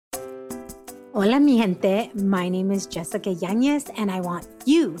Hola, mi gente. My name is Jessica Yanez, and I want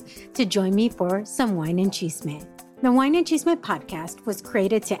you to join me for some Wine and Chisme. The Wine and Chisme podcast was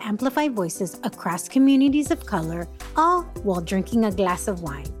created to amplify voices across communities of color, all while drinking a glass of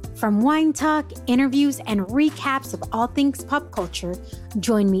wine. From wine talk, interviews, and recaps of all things pop culture,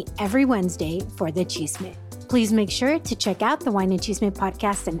 join me every Wednesday for the Chisme. Please make sure to check out the Wine and Chisme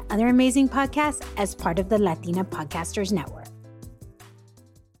podcast and other amazing podcasts as part of the Latina Podcasters Network.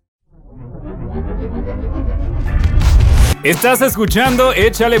 Estás escuchando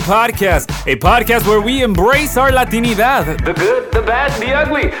Échale Podcast, a podcast where we embrace our Latinidad. The good, the bad, the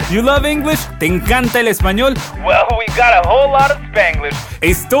ugly. You love English? ¿Te encanta el español? Well, we got a whole lot of Spanglish.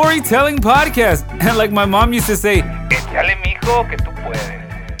 A storytelling podcast. And like my mom used to say, Échale, mijo, que tú puedes.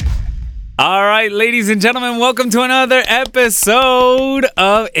 All right, ladies and gentlemen, welcome to another episode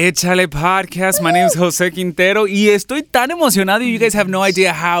of Échale Podcast. My name is Jose Quintero y estoy tan emocionado. You guys have no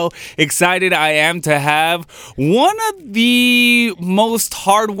idea how excited I am to have one of the most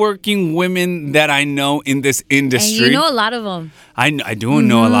hardworking women that I know in this industry. And you know a lot of them. I do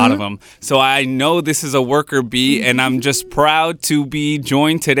know a lot of them. So I know this is a worker bee, and I'm just proud to be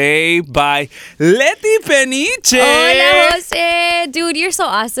joined today by Leti Peniche. Hola, Jose. Dude, you're so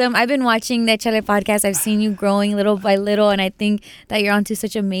awesome. I've been watching the Chale podcast. I've seen you growing little by little, and I think that you're onto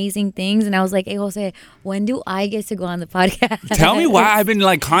such amazing things. And I was like, hey, Jose, when do I get to go on the podcast? Tell me why I've been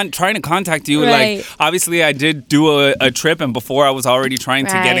like trying to contact you. Right. Like, obviously, I did do a trip, and before I was already trying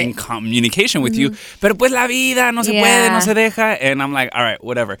to get in communication with you. Pero pues la vida no se puede, no se deja. And I'm like, all right,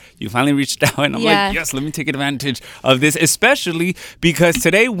 whatever. You finally reached out, and I'm like, yes, let me take advantage of this, especially because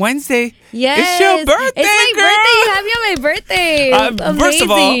today, Wednesday, it's your birthday, It's my birthday. You have me on my birthday. First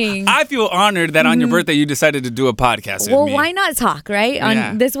of all, I feel honored that on your birthday you decided to do a podcast with me. Well, why not talk,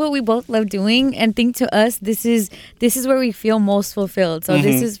 right? This is what we both love doing, and think to us, this is where we feel most fulfilled. So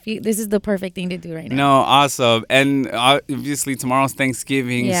this is the perfect thing to do right now. No, awesome. And obviously tomorrow's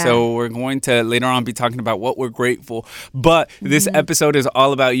Thanksgiving, so we're going to later on be talking about what we're grateful. But this episode is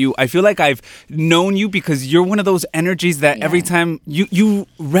all about you. I feel like I've known you because you're one of those energies that every time you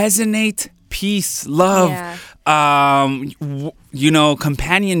resonate peace, love,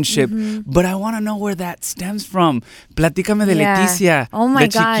 companionship. But I want to know where that stems from. Platícame de Leticia. Oh my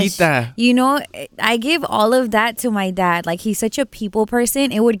gosh. Chiquita. You know, I give all of that to my dad. Like, he's such a people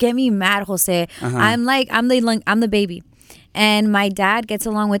person. It would get me mad, Jose. I'm the baby. And my dad gets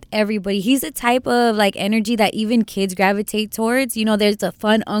along with everybody. He's the type of like energy that even kids gravitate towards. You know, there's the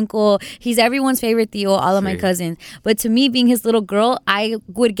fun uncle. He's everyone's favorite tío, all of my cousins. But to me, being his little girl, I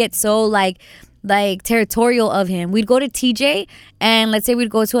would get so like territorial of him. We'd go to TJ, and let's say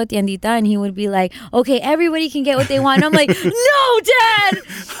we'd go to a tiendita, and he would be like, okay, everybody can get what they want. And I'm like, no, Dad,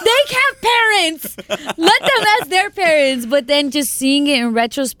 they have parents. Let them ask their parents. But then just seeing it in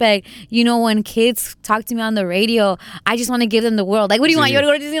retrospect, you know, when kids talk to me on the radio, I just want to give them the world. Like, what do you want? You want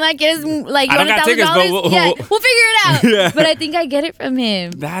to go to Disneyland? Get us, like, you want $1,000? We'll figure it out. But I think I get it from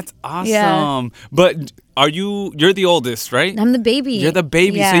him. That's awesome. But you're the oldest, right? I'm the baby. You're the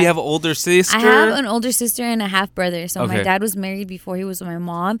baby. So you have an older sister? I have an older sister and a half brother. So my dad was married before he was with my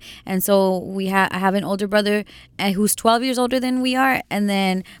mom. And so I have an older brother who's 12 years older than we are. And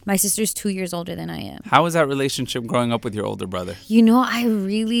then my sister's 2 years older than I am. How was that relationship growing up with your older brother? You know, I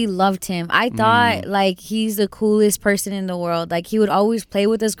really loved him. I thought like he's the coolest person in the world. Like, he would always play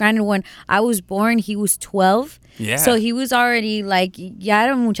with us. Granted, when I was born, he was 12. Yeah. So he was already like,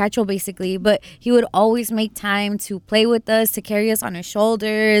 era un muchacho basically, but he would always make time to play with us, to carry us on his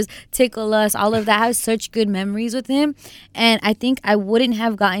shoulders, tickle us, all of that. I have such good memories with him. And I think I wouldn't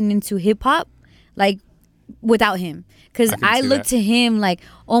have gotten into hip hop like without him. Because I looked to him like,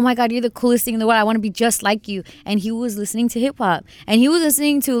 oh my God, you're the coolest thing in the world. I want to be just like you. And he was listening to hip hop. And he was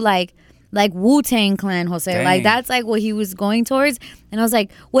listening to like Wu-Tang Clan, Jose. Dang. Like, that's like what he was going towards. And I was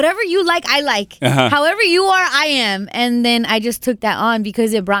like, whatever you like, I like. However you are, I am. And then I just took that on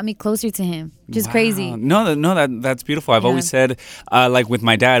because it brought me closer to him. Just crazy. No, that's beautiful. I've always said, like with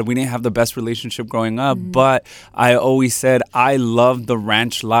my dad, we didn't have the best relationship growing up, but I always said I love the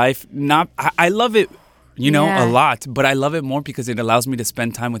ranch life. I love it, a lot, but I love it more because it allows me to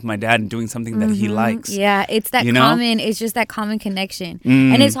spend time with my dad and doing something that he likes. Yeah, it's that it's just that common connection.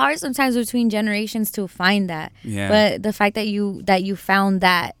 And it's hard sometimes between generations to find that. Yeah. But the fact that you found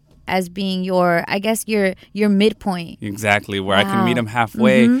that as being your midpoint. Exactly, where I can meet him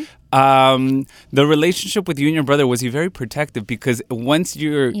halfway. The relationship with you and your brother, was he very protective? Because once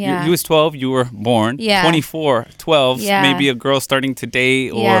you was 12, you were born. 24, 12, maybe a girl starting to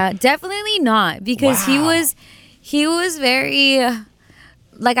date. Or definitely not, because he was very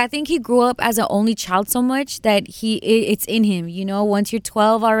like I think he grew up as an only child so much that it's in him, you know. Once you're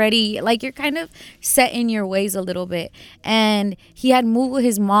 12 already, like you're kind of set in your ways a little bit. And he had moved with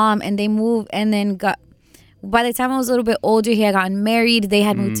his mom, and they moved, and then got. By the time I was a little bit older, he had gotten married. They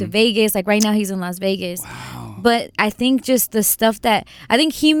had moved to Vegas. Like right now, he's in Las Vegas. Wow. But I think just the stuff that I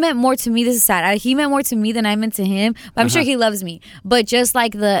think he meant more to me. This is sad. He meant more to me than I meant to him. But I'm sure he loves me. But just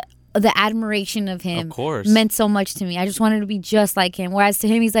like the admiration of him, of course, meant so much to me. I just wanted to be just like him. Whereas to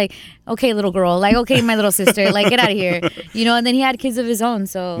him, he's like, okay, little girl, like, okay, my little sister, like, get out of here, you know. And then he had kids of his own,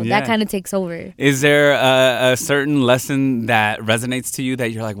 so that kind of takes over. Is there a certain lesson that resonates to you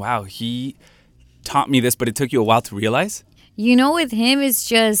that you're like, wow, he taught me this, but it took you a while to realize? You know, with him, it's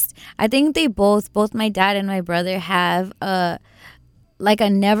just, I think they both my dad and my brother have like a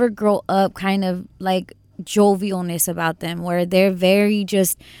never grow up kind of like jovialness about them, where they're very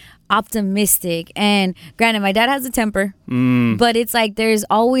just optimistic. And granted, my dad has a temper, but it's like there's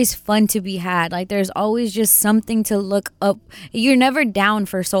always fun to be had. Like there's always just something to look up. You're never down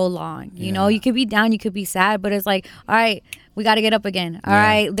for so long, you know. You could be down, you could be sad, but it's like, all right, we got to get up again. All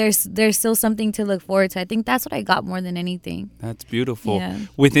right, there's still something to look forward to. I think that's what I got more than anything. That's beautiful. Yeah.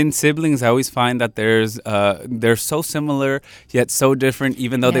 Within siblings, I always find that they're so similar yet so different,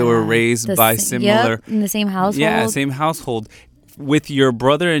 even though they were raised by similar. In the same household. Yeah, same household. With your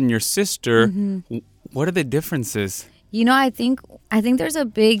brother and your sister, what are the differences? You know, I think there's a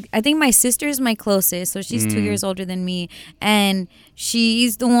big. I think my sister is my closest, so she's 2 years older than me, and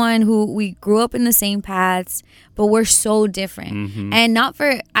she's the one who we grew up in the same paths, but we're so different. And not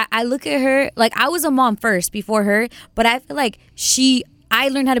for. I look at her like I was a mom first before her, but I feel like I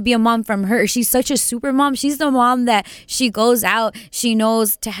learned how to be a mom from her. She's such a super mom. She's the mom that she goes out. She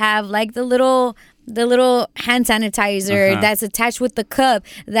knows to have like the little hand sanitizer that's attached with the cup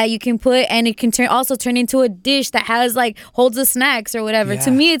that you can put, and it can turn into a dish that has like holds the snacks or whatever.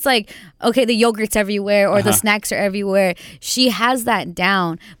 To me, it's like, okay, the yogurt's everywhere or the snacks are everywhere. She has that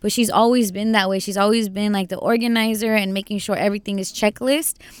down, but she's always been that way. She's always been like the organizer and making sure everything is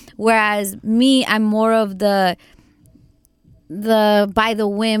checklist. Whereas me, I'm more of the by the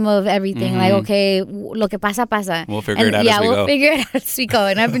whim of everything, like, okay, lo que pasa pasa, we'll figure it out as we go. Figure it out as we go.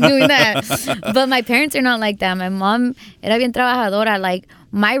 And I've been doing that. But my parents are not like that. My mom era bien trabajadora. Like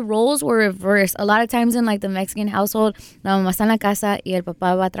my roles were reversed a lot of times in like the Mexican household. La mamá está en la casa y el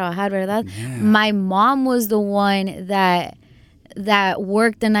papá va a trabajar, ¿verdad? My mom was the one that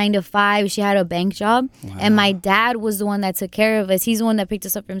worked the 9 to 5. She had a bank job. And my dad was the one that took care of us. He's the one that picked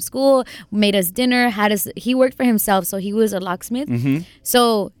us up from school, made us dinner, he worked for himself, so he was a locksmith.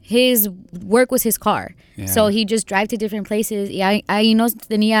 So his work was his car. So he just drive to different places. Y ahí nos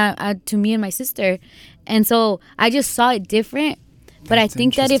tenía to me and my sister. And so I just saw it different. But I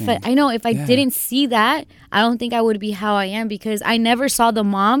think that if I didn't see that, I don't think I would be how I am, because I never saw the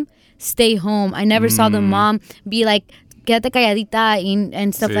mom stay home. I never saw the mom be like, quédate calladita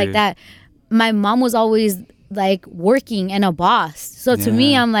and stuff like that. My mom was always like working and a boss. So to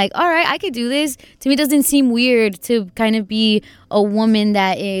me, I'm like, all right, I could do this. To me, it doesn't seem weird to kind of be a woman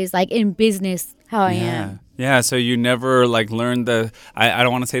that is like in business how I am. Yeah, so you never like learned I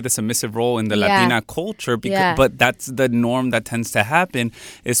don't want to say the submissive role in the Latina culture, but that's the norm that tends to happen,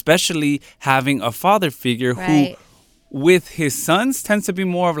 especially having a father figure who with his sons tends to be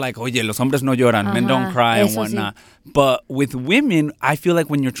more of like, oye, los hombres no lloran, men don't cry and whatnot. But with women, I feel like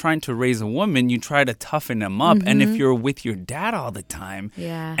when you're trying to raise a woman, you try to toughen them up. And if you're with your dad all the time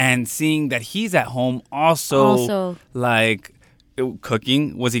and seeing that he's at home also like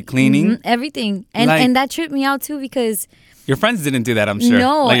cooking, was he cleaning? Everything. And that tripped me out too, because your friends didn't do that, I'm sure.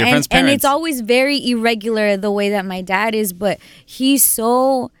 No, like your friends' parents. And it's always very irregular the way that my dad is, but he's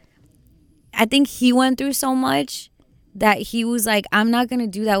so, I think he went through so much that he was like, I'm not going to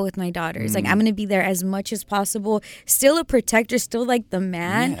do that with my daughters. Like, I'm going to be there as much as possible. Still a protector, still like the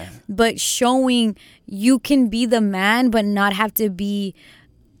man, but showing you can be the man, but not have to be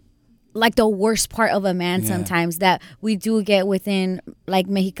like the worst part of a man sometimes that we do get within like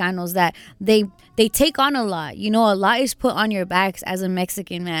Mexicanos, that they take on a lot. You know, a lot is put on your backs as a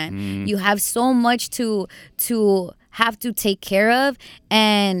Mexican man. You have so much to have to take care of,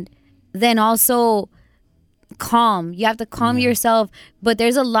 and then also you have to calm yourself. But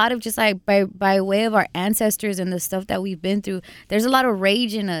there's a lot of just like by way of our ancestors and the stuff that we've been through, there's a lot of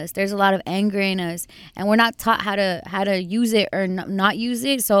rage in us, there's a lot of anger in us, and we're not taught how to use it or not use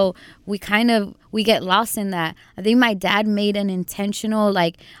it. So we get lost in that. I think my dad made an intentional,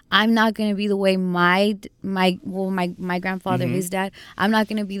 like, I'm not gonna be the way my grandfather, his dad, I'm not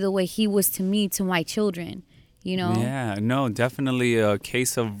gonna be the way he was to me, to my children. Yeah, no, definitely a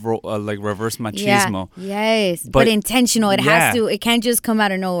case of like reverse machismo. Yes, but intentional. It can't just come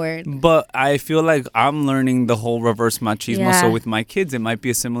out of nowhere. But I feel like I'm learning the whole reverse machismo. So with my kids, it might be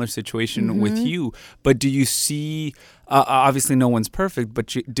a similar situation with you. But do you see, obviously no one's perfect,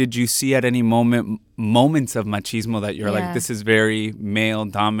 but did you see at any moments of machismo that you're like, this is very male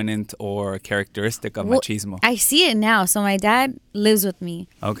dominant or characteristic of machismo? I see it now. So my dad lives with me.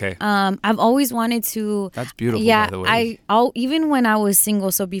 Okay. I've always wanted to. That's beautiful, by the way. Even when I was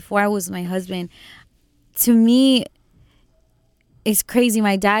single, so before I was my husband, to me, it's crazy.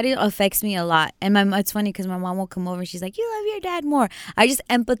 My dad affects me a lot. And it's funny because my mom will come over and she's like, you love your dad more. I just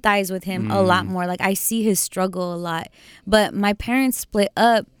empathize with him a lot more. Like, I see his struggle a lot. But my parents split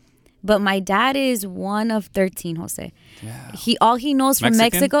up. But my dad is one of 13, Jose. Yeah. All he knows from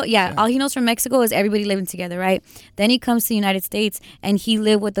Mexico, all he knows from Mexico is everybody living together, right? Then he comes to the United States and he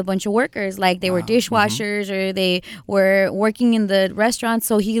lived with a bunch of workers, like they were dishwashers or they were working in the restaurant.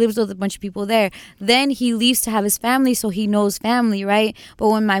 So he lives with a bunch of people there. Then he leaves to have his family, so he knows family, right? But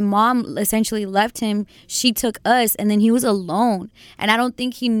when my mom essentially left him, she took us, and then he was alone. And I don't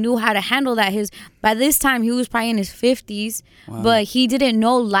think he knew how to handle that. By this time, he was probably in his 50s, but he didn't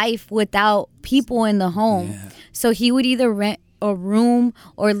know life without people in the home. Yeah. So he would either rent a room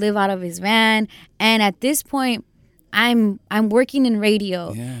or live out of his van. And at this point, I'm working in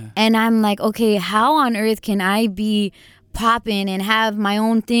radio. Yeah. And I'm like, okay, how on earth can I be popping and have my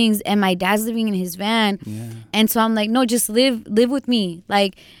own things and my dad's living in his van? Yeah. And so I'm like, no, just live with me.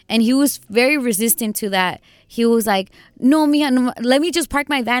 Like, and he was very resistant to that. He was like, no, mija, no, let me just park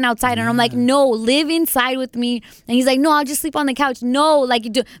my van outside. And I'm like, no, live inside with me. And he's like, no, I'll just sleep on the couch. No, like,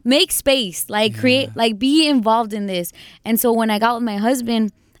 make space, like create, like be involved in this. And so when I got with my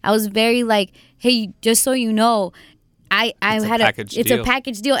husband, I was very like, hey, just so you know, it's a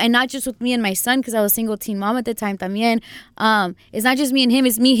package deal, and not just with me and my son, because I was single teen mom at the time también. It's not just me and him,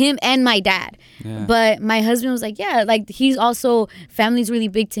 it's me, him, and my dad. Yeah. But my husband was like, yeah, like he's also, family's really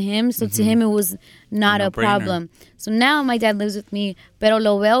big to him, so to him it was not a problem. So now my dad lives with me, pero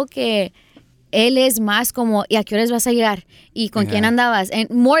lo veo que él es más como, ¿y a qué horas vas a llegar? ¿Y con quién andabas? And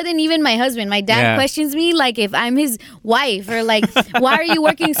more than even my husband, my dad questions me like if I'm his wife, or like, why are you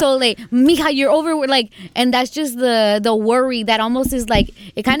working so late? Mija, you're over, like, and that's just the worry that almost is like,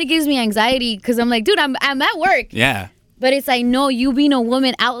 it kind of gives me anxiety because I'm like, dude, I'm at work. Yeah. But it's like, no, you being a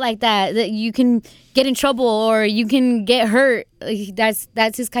woman out like that you can get in trouble or you can get hurt.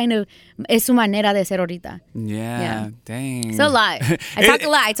 That's his kind of, es su manera de ser ahorita. Yeah. Dang. It's a lot. I talk a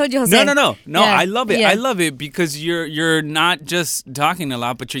lot. I told you, Jose. No. Yeah. I love it. I love it because you're not just talking a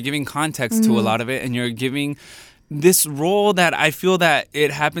lot, but you're giving context to a lot of it, and you're giving this role that I feel that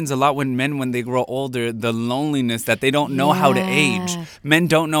it happens a lot when they grow older, the loneliness that they don't know how to age. Men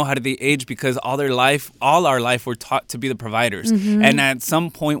don't know how to age because all our life we're taught to be the providers. And at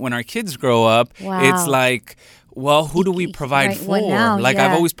some point when our kids grow up, it's like, well, who do we provide for?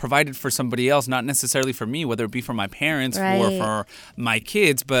 I've always provided for somebody else, not necessarily for me, whether it be for my parents or for my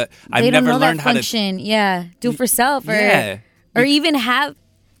kids, but I've never learned how to do for self or even have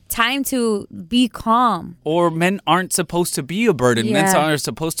time to be calm. Or men aren't supposed to be a burden. Men are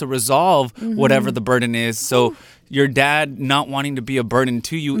supposed to resolve whatever the burden is. So your dad not wanting to be a burden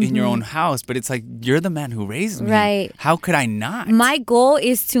to you in your own house, but it's like, you're the man who raised me. Right. How could I not? My goal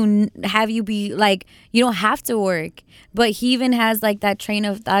is to have you be like, you don't have to work. But he even has like that train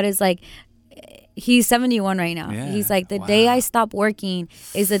of thought is like, he's 71 right now. Yeah. He's like, the day I stop working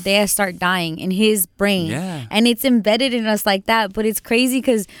is the day I start dying in his brain. Yeah. And it's embedded in us like that. But it's crazy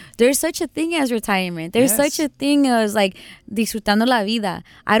because there's such a thing as retirement. There's such a thing as like disfrutando la vida.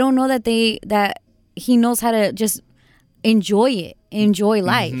 I don't know that he knows how to just enjoy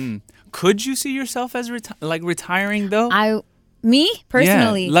life. Could you see yourself as retiring though? Me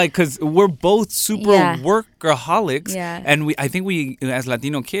personally, because we're both super workaholics, and I think we as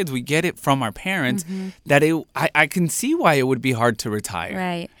Latino kids we get it from our parents that I can see why it would be hard to retire,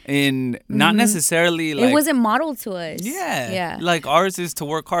 right? And not necessarily like it wasn't modeled to us. Like ours is to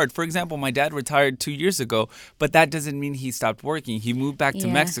work hard. For example, my dad retired 2 years ago, but that doesn't mean he stopped working. He moved back to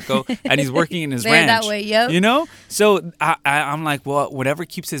Mexico and he's working in his ranch. That way, you know. So I'm like, well, whatever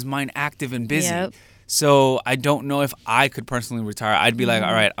keeps his mind active and busy. Yep. So I don't know if I could personally retire. I'd be like,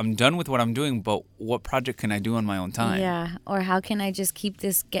 all right, I'm done with what I'm doing, but what project can I do on my own time? Yeah, or how can I just keep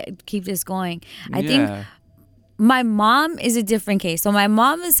this going? I think my mom is a different case. So my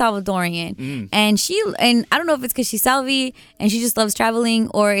mom is Salvadorian, and I don't know if it's because she's Salvi and she just loves traveling,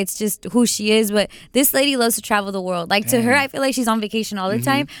 or it's just who she is. But this lady loves to travel the world. Like, to her, I feel like she's on vacation all the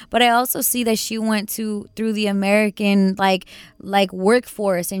time. But I also see that she went through the American like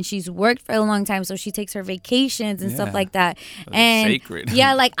workforce, and she's worked for a long time, so she takes her vacations and stuff like that. And sacred.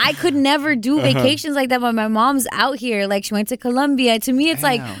 Yeah, like I could never do vacations like that, but my mom's out here. Like, she went to Colombia. To me, it's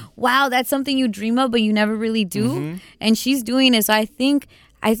like, wow, that's something you dream of, but you never really do. And she's doing it. So I think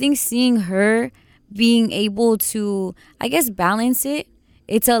seeing her being able to, I guess, balance it,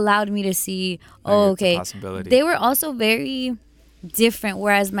 it's allowed me to see, okay, they were also very different.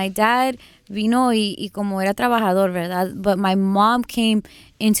 Whereas my dad vino y como era trabajador, ¿verdad? But my mom came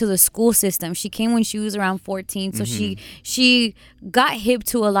into the school system. She came when she was around 14. So she got hip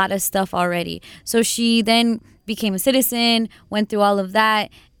to a lot of stuff already. So she then became a citizen, went through all of that.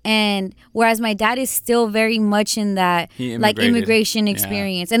 And whereas my dad is still very much in that like immigration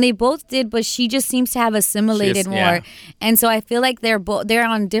experience, and they both did, but she just seems to have assimilated more. And so I feel like they're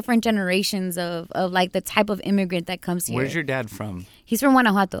on different generations of like the type of immigrant that comes here. Where's your dad from? He's from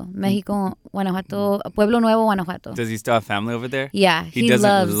Guanajuato, Mexico, Guanajuato, Pueblo Nuevo, Guanajuato. Does he still have family over there? Yeah, he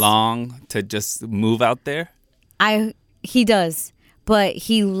doesn't long to just move out there. He does. But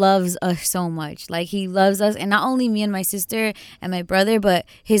he loves us so much. Like, he loves us. And not only me and my sister and my brother, but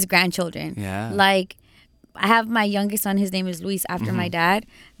his grandchildren. Yeah. Like, I have my youngest son. His name is Luis, after my dad.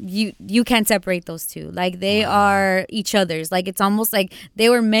 You can't separate those two. Like, they are each other's. Like, it's almost like they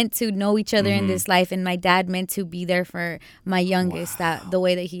were meant to know each other in this life. And my dad meant to be there for my youngest, the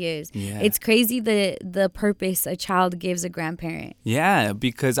way that he is. Yeah. It's crazy the purpose a child gives a grandparent. Yeah,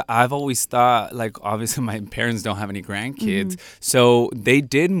 because I've always thought, like, obviously my parents don't have any grandkids. So they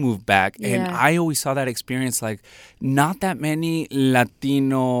did move back. And I always saw that experience like not that many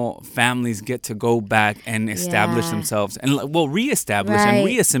Latino families get to go back and establish themselves and reestablish and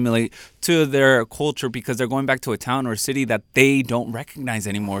reassimilate to their culture, because they're going back to a town or a city that they don't recognize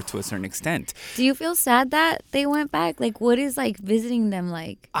anymore to a certain extent. Do you feel sad that they went back? Like, what is like visiting them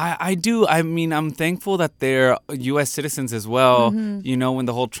like? I do. I mean, I'm thankful that they're U.S. citizens as well. You know, when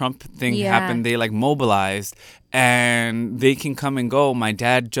the whole Trump thing happened, they like mobilized and they can come and go. My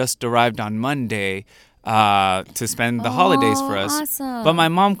dad just arrived on Monday to spend the holidays for us. Awesome. But my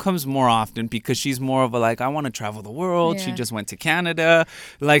mom comes more often because she's more of a like, I want to travel the world. She just went to Canada.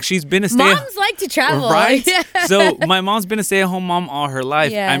 Like, she's been a moms like to travel, right? So my mom's been a stay-at-home mom all her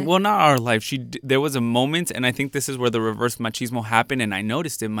life. And well, not all her life. There was a moment, and I think this is where the reverse machismo happened, and I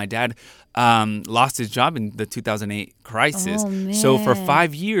noticed it. My dad lost his job in the 2008 crisis. So for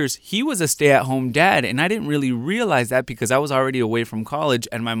 5 years, he was a stay-at-home dad, and I didn't really realize that because I was already away from college,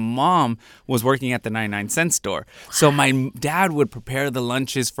 and my mom was working at the 99-cent store. So my dad would prepare the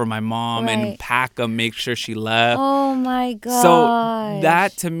lunches for my mom and pack them, make sure she left. Oh my God. So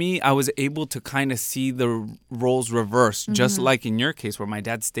that, to me, I was able to kind of see the roles reversed, just like in your case where my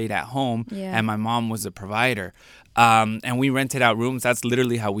dad stayed at home and my mom was a provider. And we rented out rooms. That's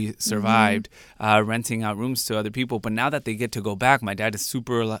literally how we survived, renting out rooms to other people. But now that they get to go back, my dad is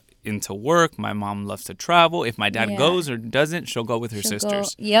super into work. My mom loves to travel. If my dad goes or doesn't, she'll go with her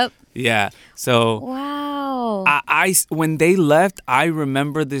sisters. Yeah. So wow. I when they left, I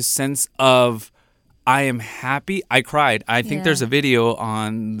remember this sense of, I am happy. I cried. I think there's a video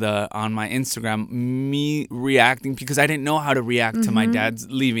on my Instagram, me reacting, because I didn't know how to react to my dad's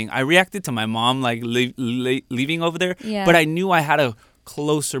leaving. I reacted to my mom like leaving over there, but I knew I had a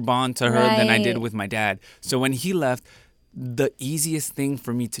closer bond to her than I did with my dad. So when he left, the easiest thing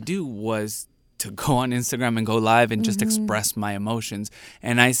for me to do was to go on Instagram and go live and just express my emotions.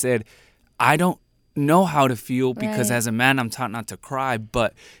 And I said, I don't know how to feel because as a man I'm taught not to cry,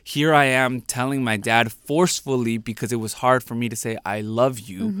 but here I am telling my dad forcefully, because it was hard for me to say I love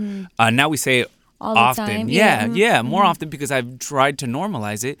you. Now we say it all often. The time. More often, because I've tried to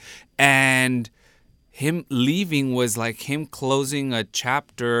normalize it. And him leaving was like him closing a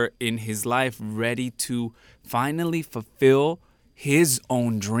chapter in his life, ready to finally fulfill his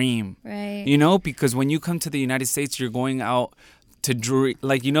own dream. You know, because when you come to the United States, you're going out to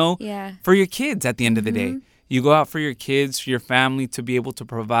like, you know, for your kids at the end of the day. You go out for your kids, for your family, to be able to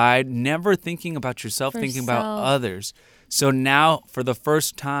provide, never thinking about yourself, thinking about others. So now, for the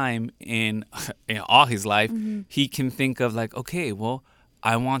first time in all his life, he can think of like, okay, well,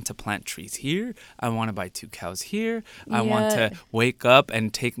 I want to plant trees here. I want to buy 2 cows here. I want to wake up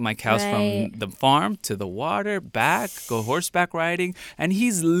and take my cows from the farm to the water, back, go horseback riding. And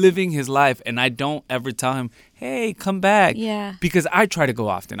he's living his life. And I don't ever tell him, hey, come back. Because I try to go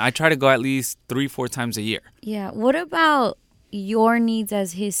often. I try to go at least 3-4 times a year. What about your needs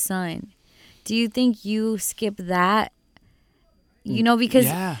as his son? do you think you skip that? You know, because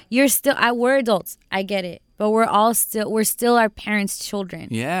you're still, we're adults. I get it. But we're still our parents' children.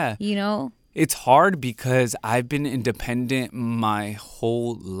 Yeah. You know? It's hard because I've been independent my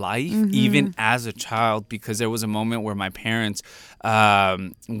whole life, even as a child, because there was a moment where my parents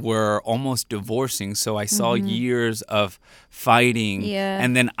were almost divorcing. So I saw years of fighting. Yeah.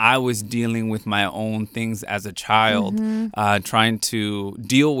 And then I was dealing with my own things as a child, trying to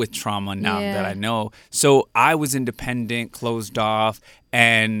deal with trauma now that I know. So I was independent, closed off,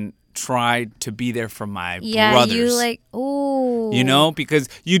 and tried to be there for my brothers. You like, ooh. You know, because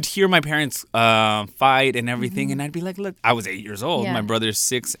you'd hear my parents fight and everything, and I'd be like, look, I was 8 years old. My brother's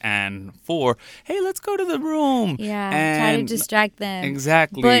 6 and 4. Hey, let's go to the room. Yeah, and try to distract them.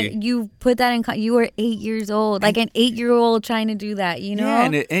 Exactly. But you put that in, you were 8 years old, like an 8-year-old trying to do that, you know? Yeah,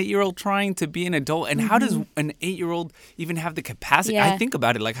 and an 8-year-old trying to be an adult. And how does an 8-year-old even have the capacity? I think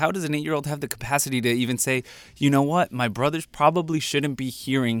about it, like, how does an 8-year-old have the capacity to even say, you know what, my brothers probably shouldn't be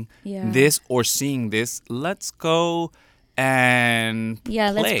hearing this or seeing this. Let's go and play.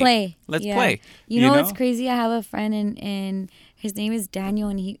 Let's play. Let's play. You know what's crazy? I have a friend and his name is Daniel,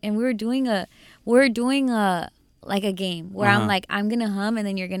 and we're doing a like a game where I'm like, I'm gonna hum and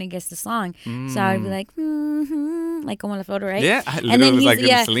then you're gonna guess the song. So I would be like, like como la flor, right? Yeah, and then was like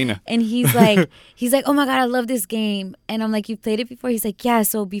Selena. And he's like, oh my God, I love this game. And I'm like, you played it before? He's like, yeah.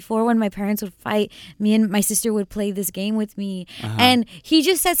 So before, when my parents would fight, me and my sister would play this game with me. And he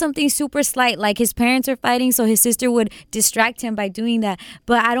just said something super slight, like his parents are fighting, so his sister would distract him by doing that.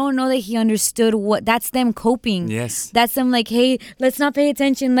 But I don't know that he understood that's them coping. Yes, that's them like, hey, let's not pay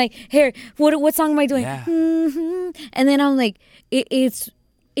attention. Like, here, what song am I doing? Yeah. And then I'm like, it's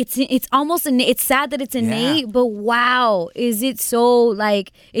almost it's sad that it's innate, but wow, is it so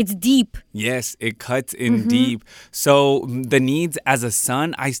like it's deep? Yes, it cuts in deep. So the needs as a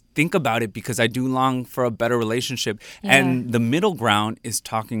son, I think about it because I do long for a better relationship. And the middle ground is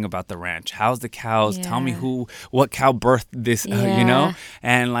talking about the ranch. How's the cows? Tell me what cow birthed this, you know?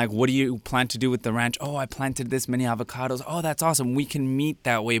 And like, what do you plan to do with the ranch? Oh, I planted this many avocados. Oh, that's awesome. We can meet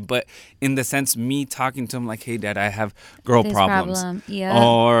that way. But in the sense, me talking to him like, hey, Dad, I have girl problems.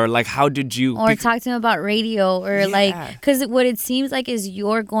 Or like, how did you... Or talk to him about radio or like... Because what it seems like is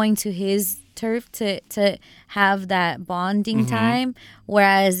you're going to his turf to have that bonding time,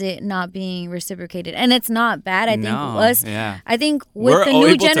 whereas it not being reciprocated. And it's not bad. I think with the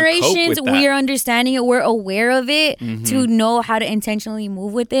new generations, we are understanding it. We're aware of it to know how to intentionally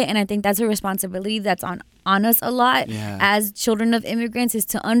move with it. And I think that's a responsibility that's on us a lot as children of immigrants, is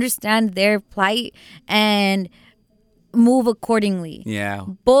to understand their plight and move accordingly. Yeah.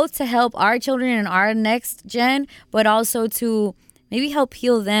 Both to help our children and our next gen, but also to maybe help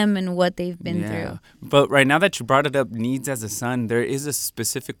heal them and what they've been through. But right now that you brought it up, needs as a son, there is a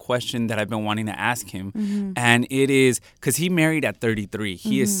specific question that I've been wanting to ask him. And it is, because he married at 33.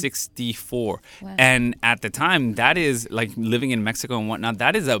 He is 64. Wow. And at the time, that is like living in Mexico and whatnot,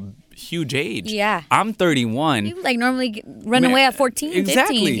 that is a huge age. Yeah. I'm 31. You like normally run away at 14,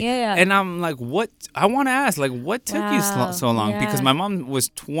 exactly. 15. Yeah. And I'm like, I want to ask, like, what took you so long? Because my mom was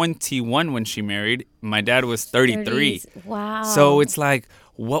 21 when she married. My dad was 33. 30s. Wow. So it's like,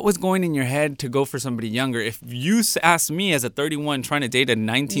 what was going in your head to go for somebody younger? If you asked me as a 31 trying to date a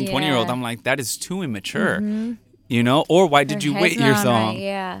 19, 20-year-old, I'm like, that is too immature. You know, or why did you wait your song?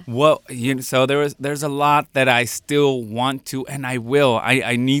 Yeah. Well, so there's a lot that I still want to, and I will.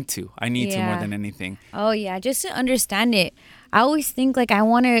 I need to. I need to more than anything. Oh yeah, just to understand it. I always think like I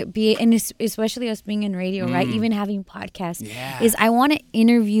want to be, and especially us being in radio, right? Even having podcasts, is I want to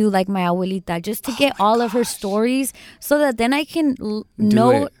interview like my abuelita just to get all of her stories, so that then I can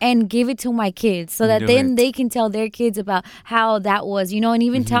know and give it to my kids, so that then they can tell their kids about how that was, you know. And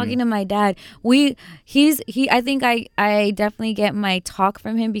even talking to my dad, I think I definitely get my talk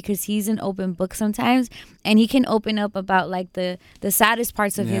from him because he's an open book sometimes, and he can open up about like the saddest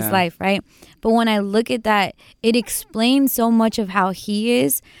parts of his life, right? But when I look at that, it explains so much of how he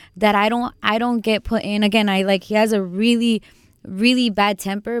is that I don't get put in. Again, he has a really, really bad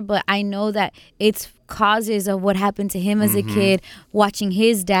temper, but I know that it's causes of what happened to him as a kid, watching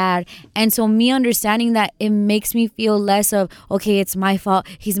his dad. And so me understanding that, it makes me feel less of, okay, it's my fault,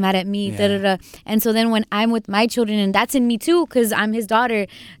 he's mad at me, And so then when I'm with my children, and that's in me too, because I'm his daughter,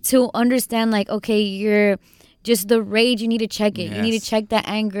 to understand like, okay, you're just the rage, you need to check it. You need to check that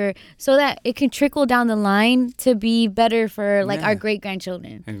anger so that it can trickle down the line to be better for like our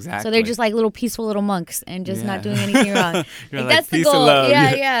great-grandchildren. Exactly. So they're just like little peaceful little monks and just not doing anything wrong. Like, that's the peace goal. And love.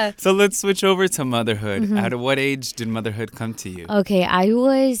 Yeah. So let's switch over to motherhood. At what age did motherhood come to you? Okay, I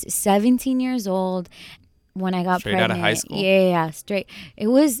was 17 years old. when I got straight pregnant. Out of high school? Yeah, straight. It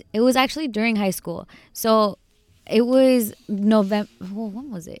was actually during high school. So it was November.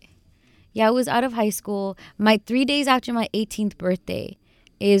 When was it? Yeah, I was out of high school. 3 days after my 18th birthday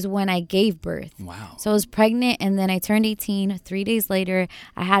is when I gave birth. Wow. So I was pregnant, and then I turned 18. 3 days later,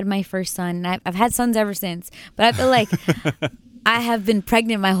 I had my first son. And I've had sons ever since. But I feel like I have been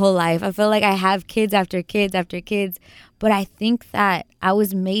pregnant my whole life. I feel like I have kids after kids after kids. But I think that I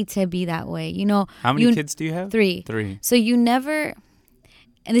was made to be that way. You know, how many kids do you have? 3. 3. So you never,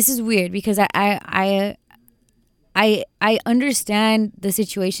 and this is weird because I understand the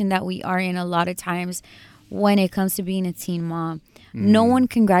situation that we are in a lot of times when it comes to being a teen mom. No one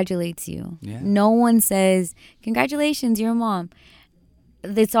congratulates you. Yeah. No one says, congratulations, you're a mom.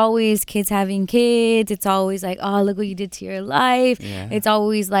 It's always kids having kids. It's always like, oh, look what you did to your life. Yeah. It's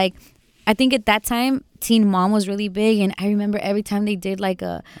always like, I think at that time, Teen Mom was really big. And I remember every time they did like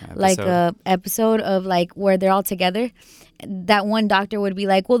a episode of like where they're all together, that one doctor would be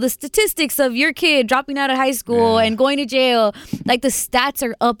like, well, the statistics of your kid dropping out of high school and going to jail, like the stats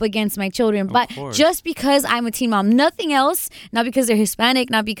are up against my children. But just because I'm a teen mom, nothing else, not because they're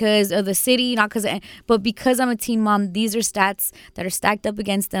Hispanic, not because of the city, but because I'm a teen mom, these are stats that are stacked up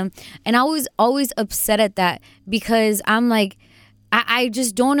against them. And I was always upset at that because I'm like, I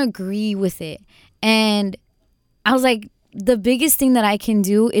just don't agree with it. And I was like, the biggest thing that I can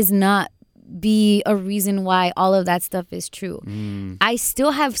do is not be a reason why all of that stuff is true. I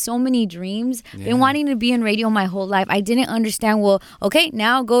still have so many dreams. Been wanting to be in radio my whole life. I didn't understand, well, okay,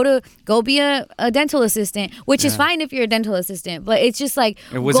 now go be a dental assistant, which is fine if you're a dental assistant, but it's just like,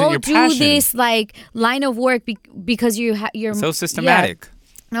 it wasn't go your do passion. This like line of work because you're so systematic. Yeah.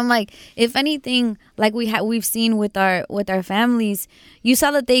 And I'm like, if anything, like we've seen with our families, you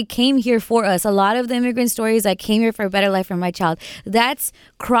saw that they came here for us. A lot of the immigrant stories, I came here for a better life for my child. That's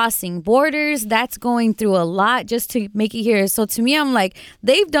crossing borders. That's going through a lot just to make it here. So to me, I'm like,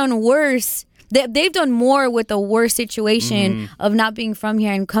 they've done worse. They've done more with the worst situation of not being from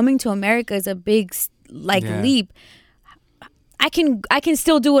here, and coming to America is a big leap. I can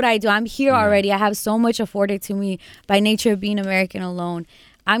still do what I do. I'm here already. I have so much afforded to me by nature of being American alone.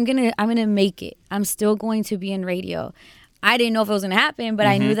 I'm gonna make it. I'm still going to be in radio. I didn't know if it was gonna happen, but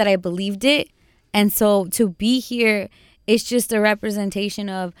I knew that I believed it. And so to be here, it's just a representation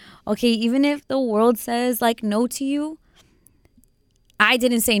of, okay, even if the world says like no to you, I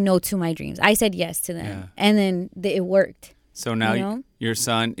didn't say no to my dreams. I said yes to them. Yeah. And then it worked. So now your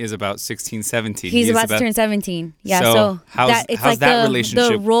son is about 16, 17. He's about to turn 17. Yeah. So how's that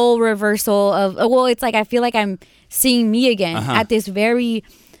relationship? The role reversal of, well, it's like I feel like I'm seeing me again at this very,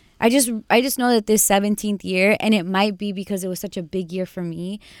 I just know that this 17th year, and it might be because it was such a big year for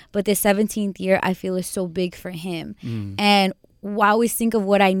me, but this 17th year I feel is so big for him. And I always think of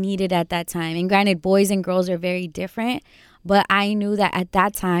what I needed at that time. And granted, boys and girls are very different, but I knew that at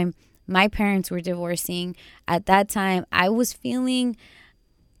that time, my parents were divorcing. At that time, I was feeling,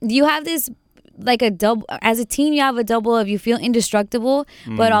 you have this like a double, as a teen, you have a double of, you feel indestructible,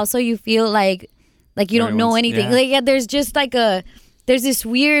 but also you feel like you don't know anything. There's just there's this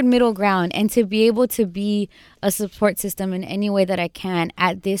weird middle ground. And to be able to be a support system in any way that I can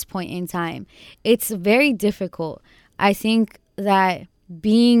at this point in time, it's very difficult. I think that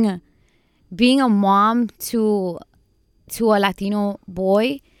being a mom to a Latino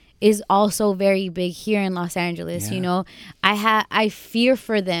boy is also very big here in Los Angeles. You know, I fear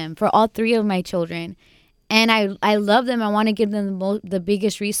for them, for all 3 of my children, and I love them. I want to give them the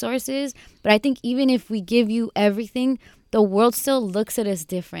biggest resources, but I think even if we give you everything, the world still looks at us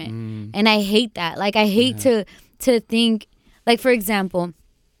different, and I hate that. Like, I hate to think, like, for example,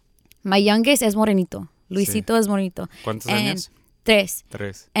 my youngest es morenito, Luisito es morenito. ¿Cuántos años? 3.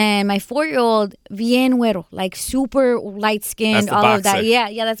 And my 4-year-old, bien güero, like super light skinned, all boxer. of that.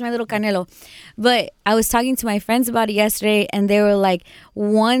 Yeah, that's my little Canelo. But I was talking to my friends about it yesterday, and they were like,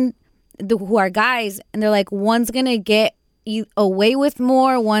 who are guys, and they're like, one's gonna get away with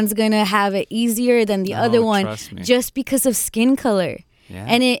more, one's gonna have it easier than the other one, just because of skin color. Yeah.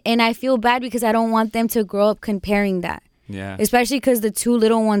 And I feel bad because I don't want them to grow up comparing that. Yeah. Especially because the 2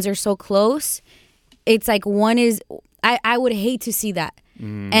 little ones are so close. It's like one is, I would hate to see that.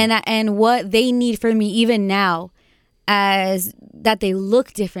 And what they need from me even now as that they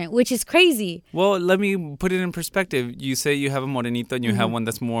look different, which is crazy. Well, let me put it in perspective. You say you have a morenito and you have one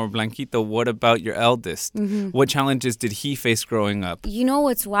that's more blanquito. What about your eldest? What challenges did he face growing up? You know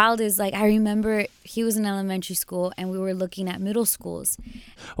what's wild is like I remember he was in elementary school and we were looking at middle schools.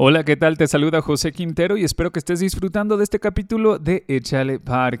 Hola, ¿qué tal? Te saluda José Quintero y espero que estés disfrutando de este capítulo de Échale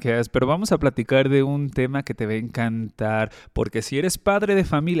Podcast. Pero vamos a platicar de un tema que te va a encantar, porque si eres padre de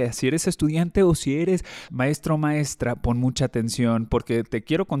familia, si eres estudiante o si eres maestro o maestra, pon mucha atención, porque te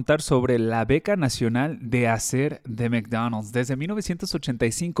quiero contar sobre la beca nacional de hacer de McDonald's. Desde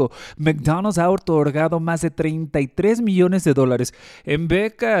 1985, McDonald's ha otorgado más de $33 millones en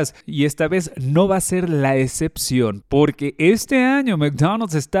becas y esta vez no va a ser la excepción, porque este año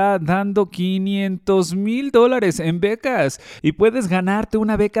McDonald's está dando $500,000 en becas y puedes ganarte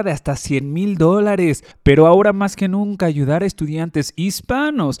una beca de hasta $100,000. Pero ahora más que nunca ayudar a estudiantes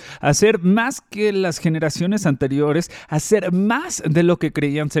hispanos a hacer más que las generaciones anteriores, a hacer más de lo que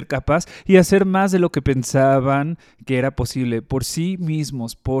creían ser capaz y hacer más de lo que pensaban que era posible por sí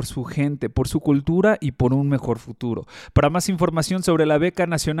mismos, por su gente, por su cultura y por un mejor futuro. Para más información sobre la beca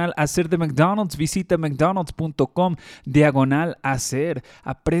nacional Hacer de McDonald's, visita mcdonalds.com/hacer.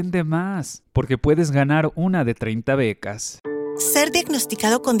 Aprende más, porque puedes ganar una de 30 becas. Ser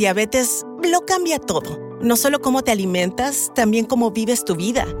diagnosticado con diabetes lo cambia todo. No solo cómo te alimentas, también cómo vives tu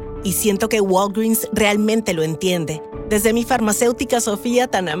vida. Y siento que Walgreens realmente lo entiende. Desde mi farmacéutica Sofía,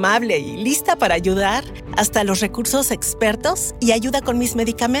 tan amable y lista para ayudar, hasta los recursos expertos y ayuda con mis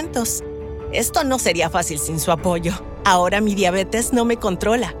medicamentos. Esto no sería fácil sin su apoyo. Ahora mi diabetes no me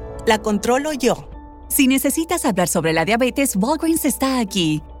controla, la controlo yo. Si necesitas hablar sobre la diabetes, Walgreens está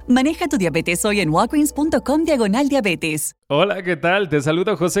aquí. Maneja tu diabetes hoy en walgreens.com/diabetes. Hola, ¿qué tal? Te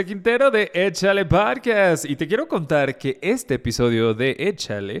saludo José Quintero de Échale Podcast y te quiero contar que este episodio de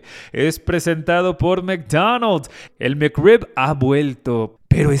Échale es presentado por McDonald's. El McRib ha vuelto,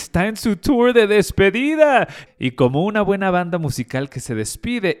 pero está en su tour de despedida. Y como una buena banda musical que se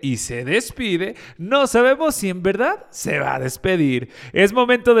despide y se despide, no sabemos si en verdad se va a despedir. Es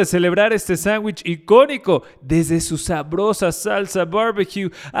momento de celebrar este sándwich icónico, desde su sabrosa salsa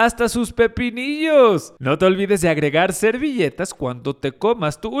barbecue hasta sus pepinillos. No te olvides de agregar servilletas cuando te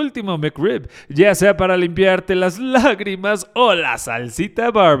comas tu último McRib, ya sea para limpiarte las lágrimas o la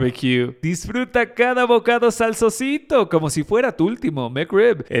salsita barbecue. Disfruta cada bocado salsosito como si fuera tu último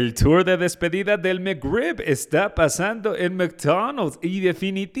McRib. El tour de despedida del McRib está pasando en McDonald's y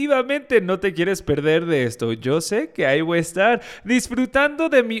definitivamente no te quieres perder de esto. Yo sé que ahí voy a estar disfrutando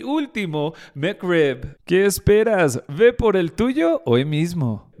de mi último McRib. ¿Qué esperas? Ve por el tuyo hoy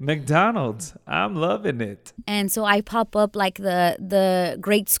mismo. McDonald's, I'm loving it. And so I pop up like the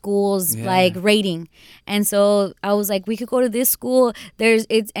great schools like rating. And so I was like, we could go to this school.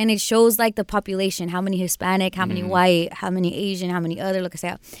 And it shows like the population, how many Hispanic, how many white, how many Asian, how many other, look at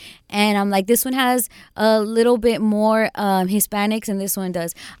that. And I'm like, this one has a little bit more Hispanics and this one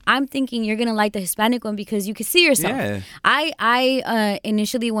does. I'm thinking you're going to like the Hispanic one because you can see yourself. Yeah. I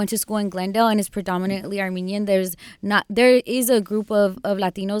initially went to school in Glendale and it's predominantly Armenian. There is a group of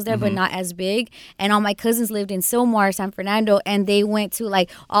Latinos there, but not as big. And all my cousins lived in Silmar, San Fernando, and they went to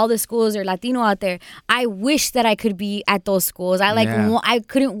like all the schools are Latino out there. I wish that I could be at those schools. I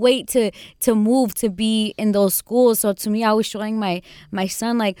couldn't wait to move to be in those schools. So to me, I was showing my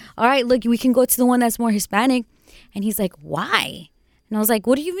son like, all right, look, we can go to the one that's more Hispanic. And he's like, why? And I was like,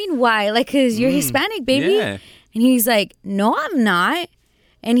 what do you mean why? Like, cause you're Hispanic, baby. Yeah. And he's like, no, I'm not.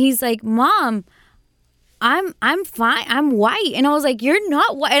 And he's like, Mom, I'm fine. I'm white. And I was like, you're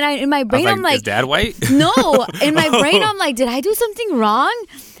not white. And in my brain, I'm like, is Dad white? No. In my brain, I'm like, did I do something wrong?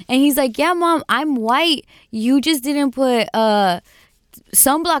 And he's like, yeah, Mom, I'm white. You just didn't put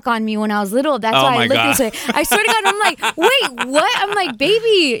sunblock on me when I was little. That's why I look this way. I swear to God, I'm like, wait, what? I'm like,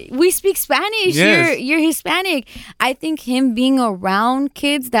 baby, we speak Spanish. Yes. You're Hispanic. I think him being around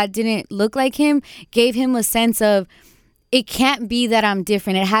kids that didn't look like him gave him a sense of, it can't be that I'm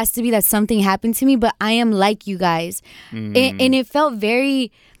different. It has to be that something happened to me, but I am like you guys. And it felt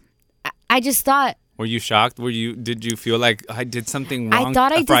very, I just thought. Were you shocked? Did you feel like I did something wrong? I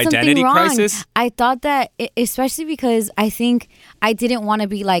thought I did something identity wrong. Crisis? I thought that, especially because I think I didn't want to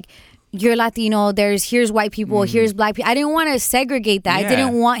be like, you're Latino, here's white people, here's black people. I didn't want to segregate that. Yeah. I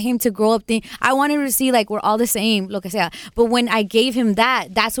didn't want him to grow up I wanted him to see like we're all the same, lo que sea. But when I gave him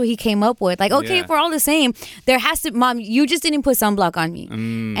that's what he came up with. Like, okay, if we're all the same, there has to, Mom, you just didn't put sunblock on me.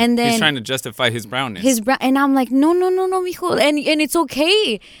 And then he's trying to justify his brownness. And I'm like, no, mijo. And it's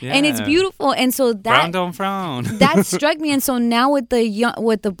okay. Yeah. And it's beautiful. And so that Brown don't frown. that struck me. And so now with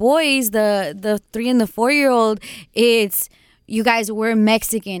the boys, the 3 and the 4-year-old, it's, you guys, we're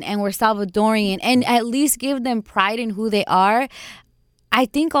Mexican and we're Salvadorian, and at least give them pride in who they are. I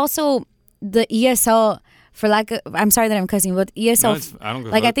think also the ESL, I'm sorry that I'm cussing, but ESL,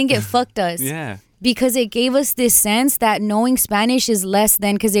 I think it fucked us. Yeah. Because it gave us this sense that knowing Spanish is less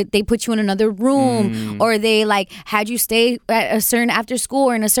than, because they put you in another room or they like had you stay at a certain after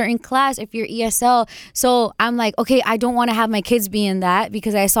school or in a certain class if you're ESL. So I'm like, okay, I don't want to have my kids be in that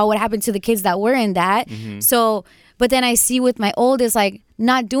because I saw what happened to the kids that were in that. So, but then I see with my oldest, like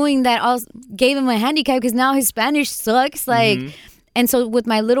not doing that gave him a handicap because now his Spanish sucks. Like, and so with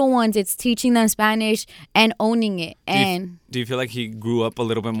my little ones, it's teaching them Spanish and owning it. And do you feel like he grew up a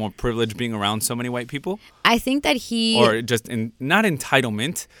little bit more privileged being around so many white people? I think that or just not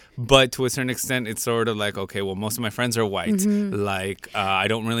entitlement, but to a certain extent, it's sort of like, okay, well, most of my friends are white. Like, I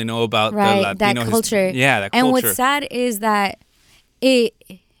don't really know about the Latino that culture. that culture. And what's sad is that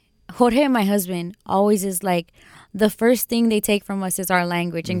Jorge, my husband, always is like, the first thing they take from us is our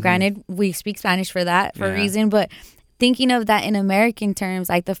language. And granted, we speak Spanish for a reason, but thinking of that in American terms,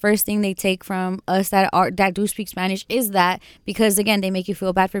 like the first thing they take from us that do speak Spanish is that, because again, they make you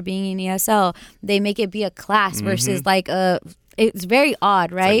feel bad for being in ESL. They make it be a class versus like it's very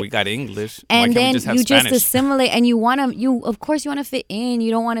odd, right? It's like we got English, and then you just assimilate, and of course you want to fit in.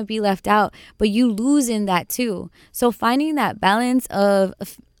 You don't want to be left out, but you lose in that too. So finding that balance of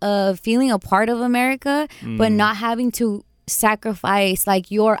feeling a part of America, but not having to sacrifice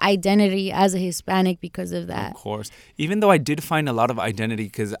like your identity as a Hispanic because of that. Of course. Even though I did find a lot of identity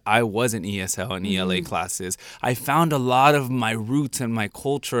because I was in ESL and ELA classes, I found a lot of my roots and my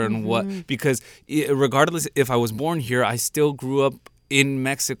culture and because regardless if I was born here, I still grew up in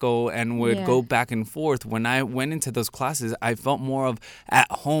Mexico and would go back and forth. When I went into those classes, I felt more of at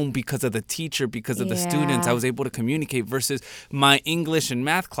home because of the teacher, because of the students. I was able to communicate versus my English and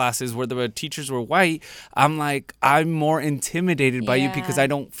math classes where the teachers were white. I'm like, I'm more intimidated by you because I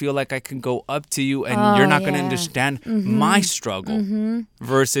don't feel like I can go up to you and you're not going to understand my struggle.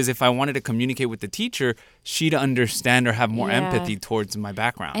 Versus if I wanted to communicate with the teacher, she'd understand or have more empathy towards my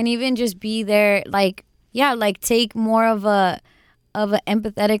background. And even just be there, like take more of an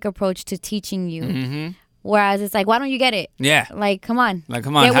empathetic approach to teaching you. Whereas it's like, why don't you get it? Yeah. Like, come on. Get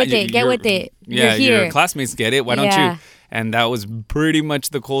with it. Yeah, you're here. Your classmates get it. Why don't you? And that was pretty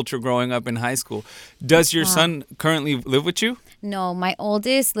much the culture growing up in high school. Does your son currently live with you? No, my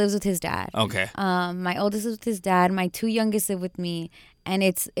oldest lives with his dad. Okay. My oldest lives with his dad. My two youngest live with me. And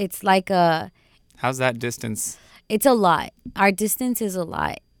it's like a... How's that distance? It's a lot. Our distance is a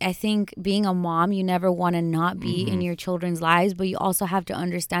lot. I think being a mom, you never want to not be in your children's lives, but you also have to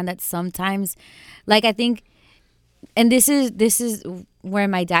understand that sometimes, like I think, and this is where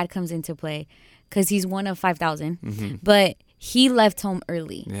my dad comes into play, because he's one of 5,000, but he left home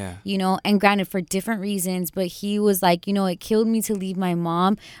early, and granted for different reasons, but he was like, it killed me to leave my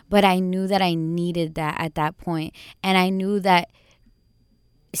mom, but I knew that I needed that at that point, and I knew that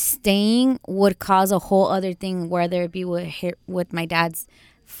staying would cause a whole other thing, whether it be with my dad's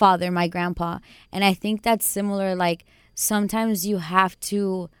father, my grandpa. And I think that's similar. Like sometimes you have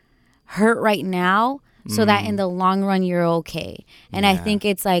to hurt right now so that in the long run you're okay. And I think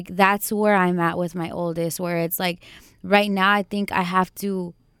it's like that's where I'm at with my oldest, where it's like right now I think I have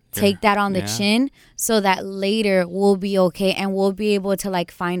to take that on the chin so that later we'll be okay and we'll be able to like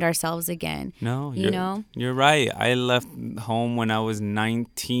find ourselves again. No, you're right. I left home when I was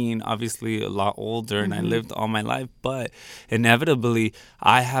 19, obviously a lot older, and I lived all my life, but inevitably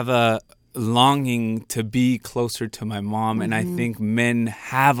I have a longing to be closer to my mom, and I think men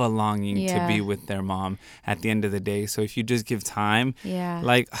have a longing to be with their mom at the end of the day. So if you just give time,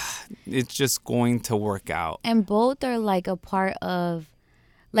 like it's just going to work out. And both are like a part of,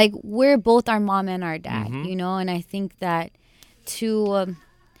 like we're both our mom and our dad, and I think that to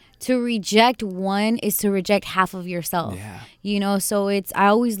reject one is to reject half of yourself. So I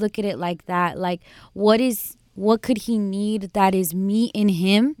always look at it like that. Like what could he need that is me in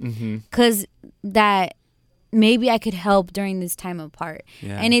him? Because that maybe I could help during this time apart.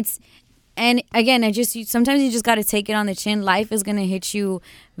 And again, sometimes you just got to take it on the chin. Life is going to hit you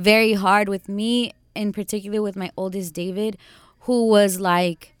very hard. With me in particular, with my oldest David, who was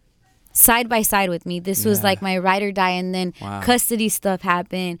like side by side with me. This was like my ride or die, and then custody stuff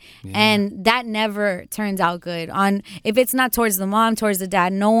happened, and that never turns out good. If it's not towards the mom, towards the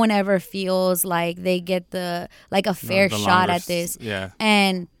dad, no one ever feels like they get a fair shot at this.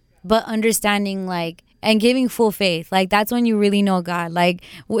 But understanding and giving full faith, like that's when you really know God. Like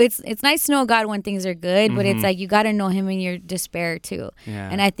it's nice to know God when things are good, but it's like you got to know him in your despair too.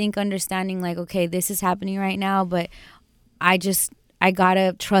 And I think understanding like, okay, this is happening right now, but I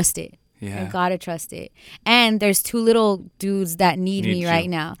gotta trust it. I gotta trust it. And there's 2 little dudes that need me right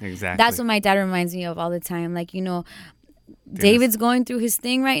now. Exactly. That's what my dad reminds me of all the time. Like, you know, David's going through his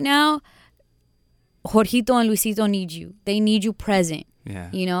thing right now. Jorgito and Luisito need you. They need you present. Yeah.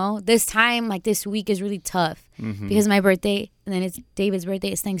 You know, this time, like this week is really tough because my birthday, and then it's David's birthday,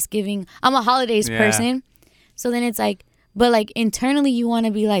 it's Thanksgiving. I'm a holidays person. So then it's like, but like internally you want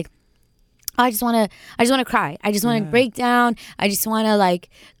to be like, I just want to cry. I just want to break down. I just want to like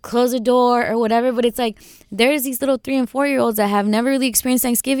close the door or whatever. But it's like, there's these little 3 and 4-year-olds that have never really experienced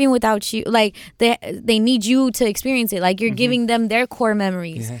Thanksgiving without you. Like they need you to experience it. Like you're giving them their core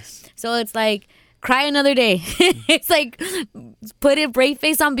memories. Yes. So it's like, cry another day. It's like, put a brave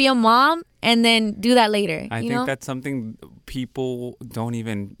face on, be a mom, and then do that later. I think that's something people don't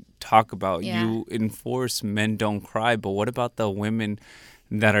even talk about. Yeah. You enforce men don't cry, but what about the women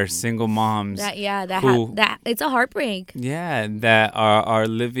that are single moms? That it's a heartbreak. Yeah, that are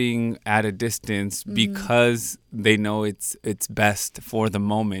living at a distance because they know it's best for the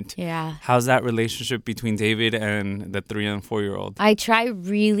moment. Yeah. How's that relationship between David and the 3 and 4-year-old? I try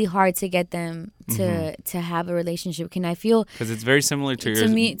really hard to get them to have a relationship. Can I feel? Because it's very similar to yours.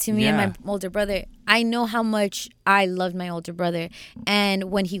 To me and my older brother. I know how much I loved my older brother,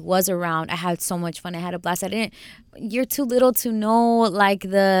 and when he was around, I had so much fun. I had a blast. You're too little to know like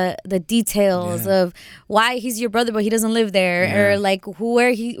the details of why he's your brother but he doesn't live there, or like where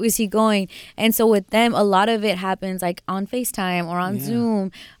is he going. And so with them, a lot of it happens like on FaceTime or on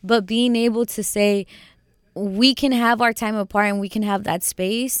Zoom, but being able to say we can have our time apart and we can have that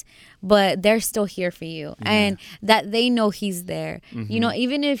space, but they're still here for you, and that they know he's there. You know,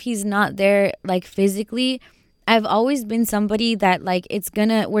 even if he's not there like physically, I've always been somebody that like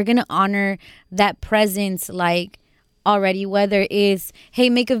we're gonna honor that presence, like already, whether it's hey,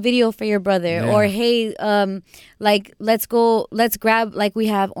 make a video for your brother, or hey, like let's grab, like we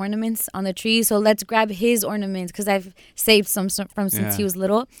have ornaments on the tree, so let's grab his ornaments because I've saved some from since he was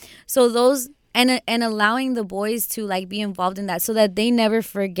little. So those and allowing the boys to like be involved in that so that they never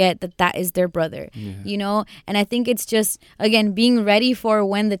forget that is their brother, you know. And I think it's just, again, being ready for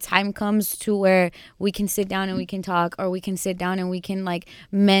when the time comes to where we can sit down and we can talk, or we can sit down and we can like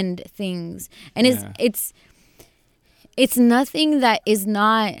mend things. And it's nothing that is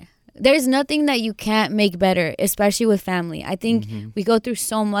not, there's nothing that you can't make better, especially with family. I think we go through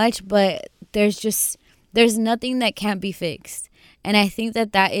so much, but there's nothing that can't be fixed. And I think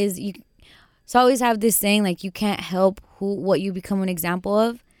that is, so I always have this saying, like, you can't help what you become an example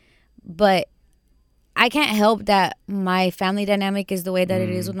of. But I can't help that my family dynamic is the way that it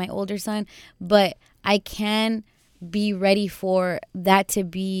is with my older son. But I can be ready for that to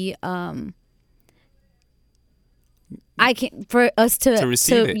be, for us to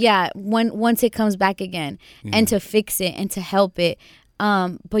receive it. Yeah, once it comes back again, and to fix it and to help it.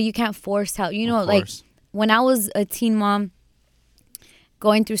 But you can't force help. You know, like when I was a teen mom,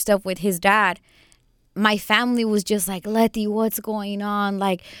 going through stuff with his dad, my family was just like, Letty, what's going on?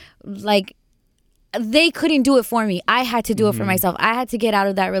 Like they couldn't do it for me. I had to do it for myself. I had to get out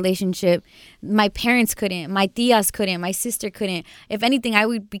of that relationship. My parents couldn't. My tias couldn't. My sister couldn't. If anything,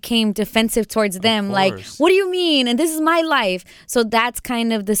 I became defensive towards them. Like, what do you mean? And this is my life. So that's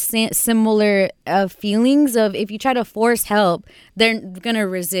kind of the similar feelings of, if you try to force help, they're going to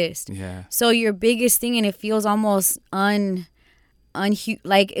resist. Yeah. So your biggest thing, and it feels almost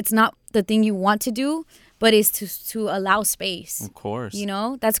like it's not the thing you want to do, but it's to allow space. Of course. You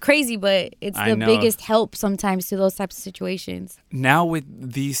know, that's crazy, but it's the biggest help sometimes to those types of situations. Now with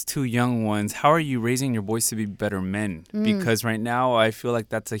these 2 young ones, how are you raising your boys to be better men? Because right now I feel like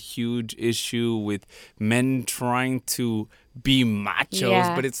that's a huge issue with men trying to be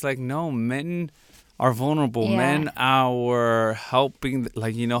machos, but it's like, no, men are vulnerable. Men are helping,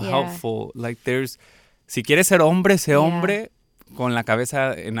 like, you know, helpful. Like there's, si quieres ser hombre, sé hombre. Con la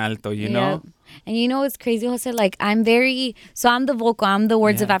cabeza en alto, you know? And you know what's crazy, Jose? Like, I'm the vocal, I'm the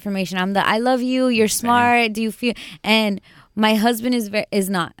words of affirmation. I'm the, I love you, you're smart, do you feel? And my husband is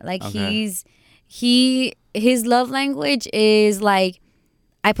not. Like, his love language is like,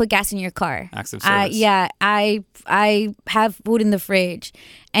 I put gas in your car. Acts of service. I have food in the fridge.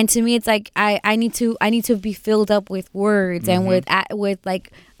 And to me, it's like, I need to be filled up with words and with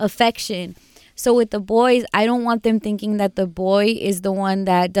like affection. So with the boys, I don't want them thinking that the boy is the one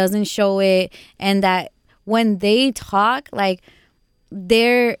that doesn't show it, and that when they talk, like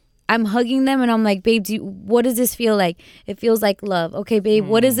I'm hugging them and I'm like, babe, what does this feel like? It feels like love. Okay, babe,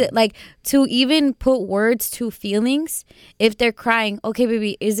 what is it like? To even put words to feelings. If they're crying, okay,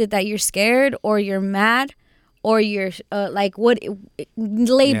 baby, is it that you're scared or you're mad or you're like what?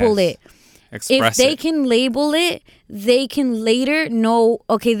 Label it. Express if they can label it, they can later know,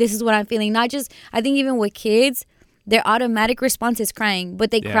 okay, this is what I'm feeling. Not just, I think even with kids, their automatic response is crying,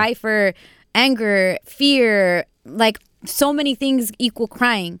 but they cry for anger, fear, like so many things equal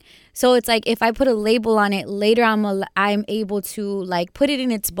crying. So it's like if I put a label on it, later I'm able to like put it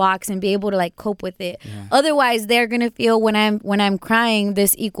in its box and be able to like cope with it. Yeah. Otherwise, they're gonna feel when I'm crying,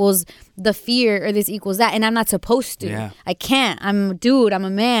 this equals the fear or this equals that, and I'm not supposed to. Yeah. I can't. I'm a dude. I'm a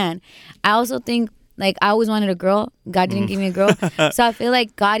man. I also think like I always wanted a girl. God didn't give me a girl, so I feel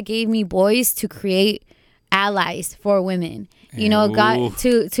like God gave me boys to create allies for women. You know, God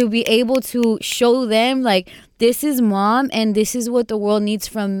to be able to show them like this is mom and this is what the world needs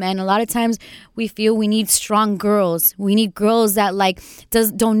from men. A lot of times we feel we need strong girls. We need girls that like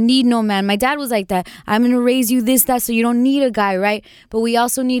don't need no man. My dad was like that. I'm gonna raise you this, that, so you don't need a guy, right? But we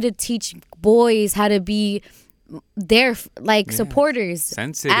also need to teach boys how to be their like supporters,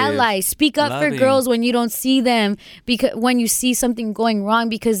 sensitive, allies, speak up loving. For girls when you don't see them, because when you see something going wrong,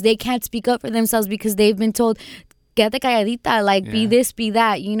 because they can't speak up for themselves because they've been told quédate calladita, like be this, be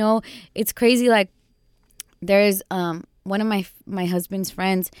that, you know. It's crazy. Like there's one of my husband's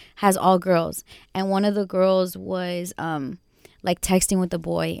friends has all girls, and one of the girls was like texting with a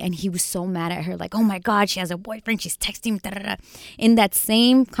boy, and he was so mad at her, like, oh my God, she has a boyfriend, she's texting, da, da, da. In that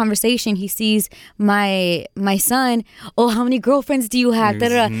same conversation, he sees my son, oh, how many girlfriends do you have? Da,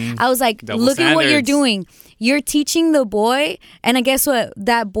 da, da. I was like, double look standards. At what you're doing. You're teaching the boy, and I guess what,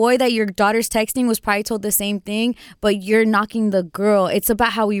 that boy that your daughter's texting was probably told the same thing, but you're knocking the girl. It's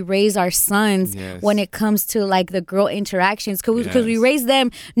about how we raise our sons when it comes to like the girl interactions, because we raise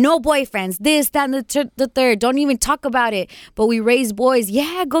them, no boyfriends, this, that, and the third, don't even talk about it. But we raise boys,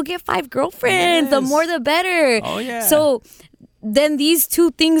 go get 5 girlfriends, the more the better. Oh yeah. So then these two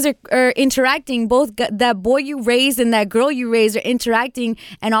things are interacting. Both that boy you raised and that girl you raised are interacting,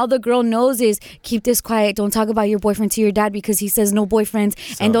 and all the girl knows is keep this quiet. Don't talk about your boyfriend to your dad because he says no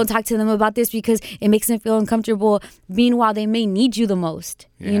boyfriends, and don't talk to them about this because it makes them feel uncomfortable. Meanwhile, they may need you the most.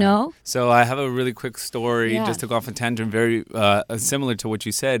 You know? So I have a really quick story, just to go off a tangent, very similar to what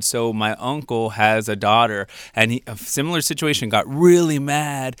you said. So my uncle has a daughter, and a similar situation, got really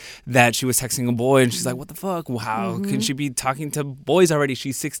mad that she was texting a boy, and she's like, what the fuck? How can she be talking to boys already?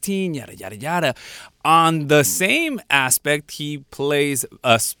 She's 16, yada, yada, yada. On the same aspect, he plays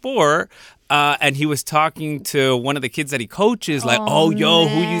a sport, and he was talking to one of the kids that he coaches, like, who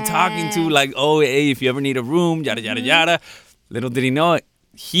you talking to? Like, hey, if you ever need a room, yada, yada, yada. Little did he know it,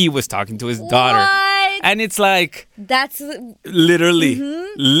 he was talking to his daughter. What? And it's like, that's literally.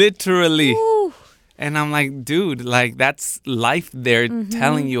 Ooh. And I'm like, dude, like that's life there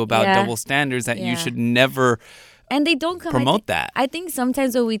telling you about double standards that you should never and they don't promote that. I think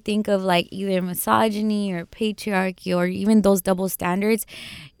sometimes when we think of like either misogyny or patriarchy or even those double standards,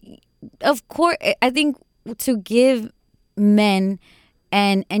 of course, I think to give men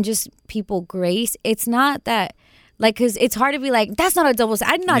and just people grace, it's not that. Like, because it's hard to be like, that's not a double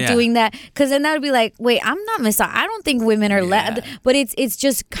standard. I'm not doing that. Because then that would be like, wait, I'm not misogynist. I don't think women are but it's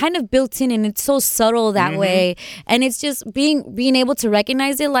just kind of built in, and it's so subtle that way. And it's just being able to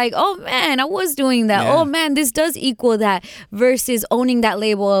recognize it like, oh, man, I was doing that. Oh, man, this does equal that. Versus owning that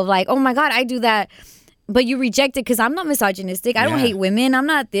label of like, oh, my God, I do that. But you reject it because I'm not misogynistic. I don't hate women. I'm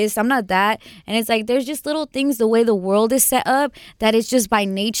not this. I'm not that. And it's like there's just little things, the way the world is set up, that it's just by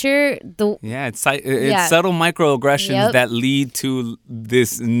nature. It's subtle microaggressions that lead to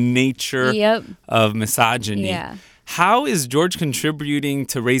this nature of misogyny. Yeah. How is George contributing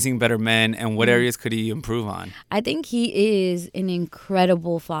to raising better men, and what areas could he improve on? I think he is an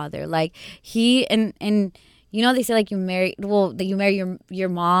incredible father. Like he and you know they say like that you marry your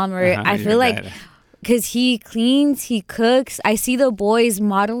mom, or I feel like. Because he cleans, he cooks. I see the boys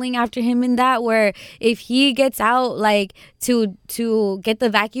modeling after him in that, where if he gets out like to get the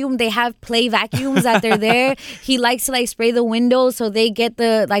vacuum, they have play vacuums that they're there. He likes to like spray the windows, so they get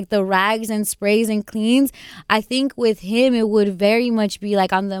the rags and sprays and cleans. I think with him it would very much be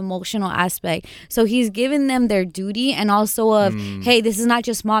like on the emotional aspect. So he's given them their duty, and also of hey, this is not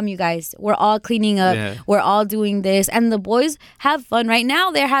just mom, you guys. We're all cleaning up. Yeah. We're all doing this, and the boys have fun. Right now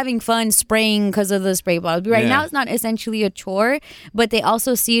they're having fun spraying because of the spray bottles. Right now it's not essentially a chore, but they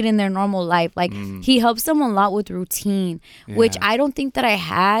also see it in their normal life. Like he helps them a lot with routine, which I don't think that I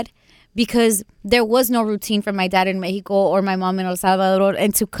had, because there was no routine for my dad in Mexico or my mom in El Salvador,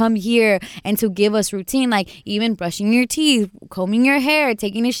 and to come here and to give us routine, like even brushing your teeth, combing your hair,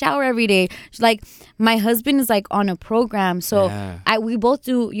 taking a shower every day. Like my husband is like on a program, so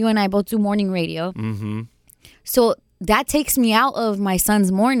you and I both do morning radio. So that takes me out of my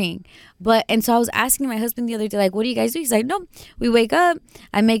son's morning. And so I was asking my husband the other day, like, what do you guys do? He's like, no, we wake up,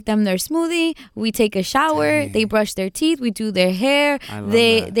 I make them their smoothie, we take a shower, they brush their teeth, we do their hair,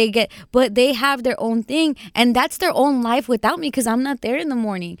 but they have their own thing, and that's their own life without me because I'm not there in the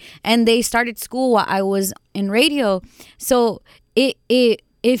morning. And they started school while I was in radio. So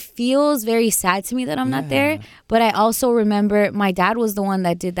it feels very sad to me that I'm not there, but I also remember my dad was the one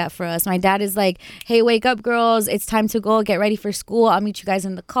that did that for us. My dad is like, hey, wake up, girls. It's time to go get ready for school. I'll meet you guys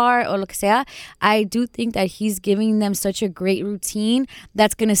in the car or lo que sea. I do think that he's giving them such a great routine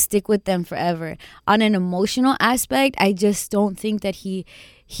that's going to stick with them forever. On an emotional aspect, I just don't think that he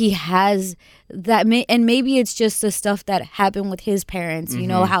has that, and maybe it's just the stuff that happened with his parents, you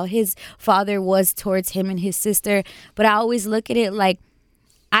know, how his father was towards him and his sister. But I always look at it like,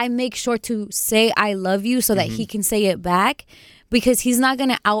 I make sure to say I love you so that he can say it back, because he's not going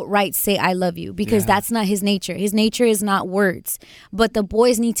to outright say I love you, because that's not his nature. His nature is not words. But the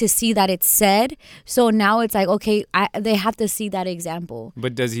boys need to see that it's said. So now it's like, okay, they have to see that example.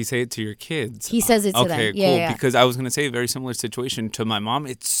 But does he say it to your kids? He says it to them. Okay, cool. Yeah. Because I was going to say a very similar situation to my mom.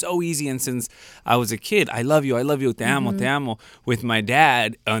 It's so easy. And since I was a kid, I love you, te amo. With my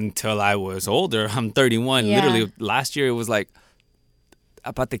dad, until I was older, I'm 31. Yeah. Literally, last year it was like,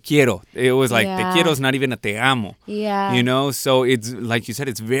 apa te quiero. It was like, te quiero is not even a te amo. Yeah. You know? So it's, like you said,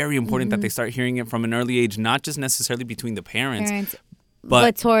 it's very important that they start hearing it from an early age, not just necessarily between the parents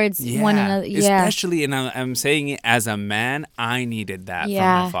but towards one another. Yeah. Especially, and I'm saying it as a man, I needed that from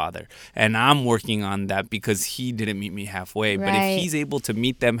my father. And I'm working on that because he didn't meet me halfway. Right. But if he's able to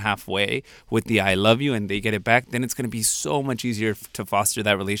meet them halfway with the I love you and they get it back, then it's going to be so much easier to foster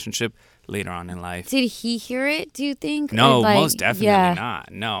that relationship later on in life. Did he hear it, do you think? No, most definitely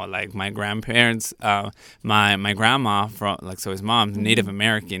not. No, like my grandparents, my grandma, so his mom's Native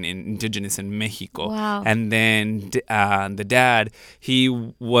American and indigenous in Mexico. Wow. And then the dad, he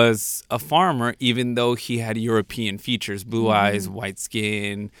was a farmer, even though he had European features, blue eyes, white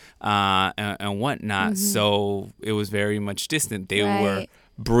skin, and whatnot. So it was very much distant. They were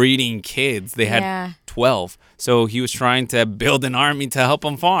breeding kids. They had 12. So he was trying to build an army to help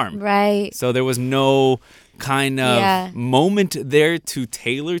them farm. Right. So there was no kind of moment there to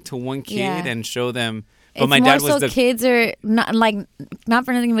tailor to one kid and show them. But my dad was kids are not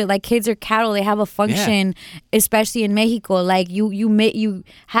for nothing, but like kids are cattle. They have a function, especially in Mexico. Like you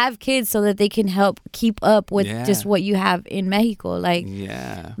have kids so that they can help keep up with just what you have in Mexico. Like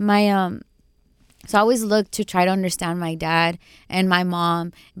my So I always look to try to understand my dad and my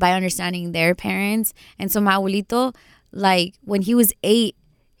mom by understanding their parents. And so my abuelito, like when he was 8,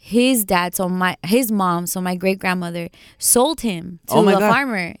 his dad, his mom, so my great grandmother, sold him to a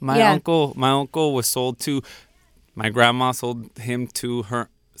farmer. My uncle was sold to. My grandma sold him to her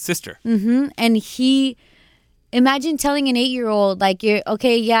sister. And he. Imagine telling an 8-year-old, like,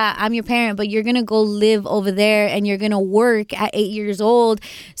 I'm your parent, but you're going to go live over there and you're going to work at 8 years old.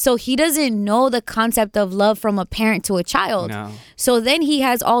 So he doesn't know the concept of love from a parent to a child. No. So then he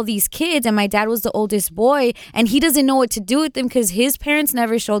has all these kids, and my dad was the oldest boy, and he doesn't know what to do with them because his parents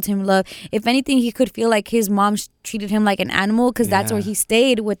never showed him love. If anything, he could feel like his mom treated him like an animal because that's where he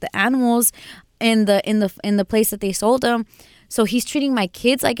stayed with the animals in the place that they sold him. So he's treating his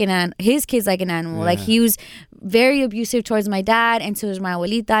kids like an animal. Yeah. Like he was very abusive towards my dad and towards my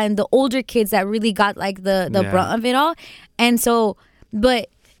abuelita and the older kids that really got like the brunt of it all. And so,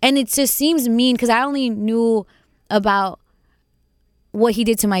 and it just seems mean because I only knew about what he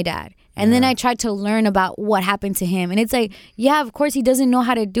did to my dad. And then I tried to learn about what happened to him. And it's like, of course he doesn't know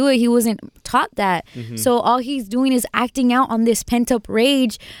how to do it. He wasn't taught that. So all he's doing is acting out on this pent up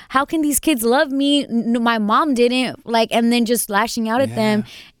rage. How can these kids love me? My mom didn't. And then just lashing out at them.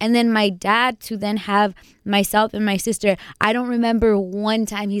 And then my dad to then have myself and my sister. I don't remember one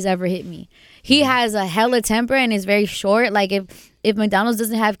time he's ever hit me. He has a hella temper and is very short. Like if McDonald's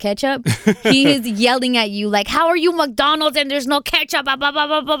doesn't have ketchup, he is yelling at you like, how are you McDonald's and there's no ketchup, blah, blah, blah,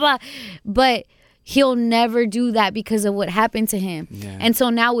 blah, blah, blah. But he'll never do that because of what happened to him. Yeah. And so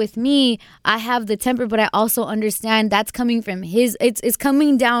now with me, I have the temper, but I also understand that's coming from it's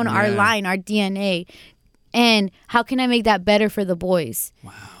coming down our line, our DNA. And how can I make that better for the boys?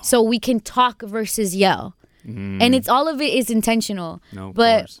 Wow. So we can talk versus yell. And it's all of it is intentional.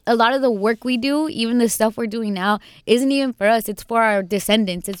 But a lot of the work we do, even the stuff we're doing now, isn't even for us. It's for our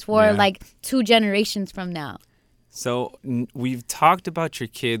descendants. It's for like 2 generations from now. So we've talked about your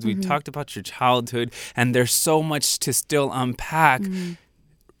kids. We've talked about your childhood. And there's so much to still unpack.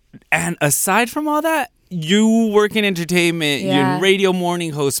 And aside from all that, you work in entertainment, Yeah. you're radio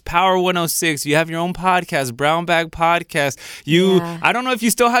morning host, Power 106, you have your own podcast, Brown Bag Podcast. I don't know if you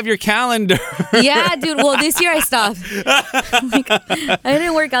still have your calendar. Yeah, dude. Well, this year I stopped. I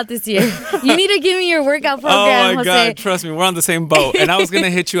didn't work out this year. You need to give me your workout program, Oh my Jose. God, trust me, we're on the same boat. And I was gonna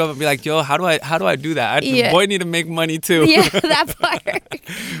hit you up and be like, yo, how do I do that? Boy, need to make money too. Yeah, that part.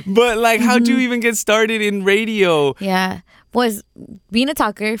 But like, how'd you even get started in radio? Yeah, was being a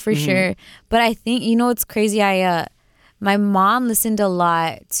talker for sure. But I think, it's crazy. My mom listened a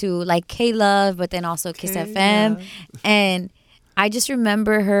lot to like K-Love, but then also Kiss FM. And I just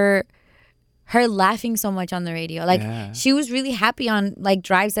remember her laughing so much on the radio. Like she was really happy on like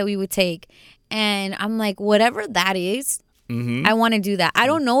drives that we would take. And I'm like, whatever that is, I want to do that. I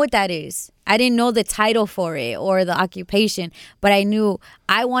don't know what that is. I didn't know the title for it or the occupation, but I knew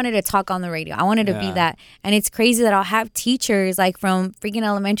I wanted to talk on the radio. I wanted to be that. And it's crazy that I'll have teachers like from freaking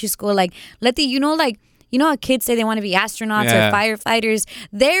elementary school, like, you know how kids say they want to be astronauts or firefighters?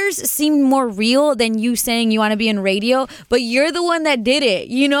 Theirs seemed more real than you saying you want to be in radio, but you're the one that did it,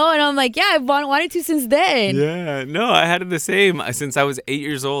 And I'm like, yeah, I've wanted to since then. Yeah, no, I had it the same. Since I was 8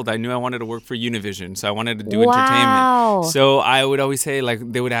 years old, I knew I wanted to work for Univision, so I wanted to do entertainment. So I would always say, like,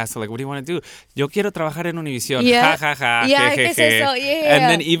 they would ask, like, what do you want to do? Yo quiero trabajar en Univision. Yeah. Ja, ja, ja. Yeah, je, je, I say so. Yeah.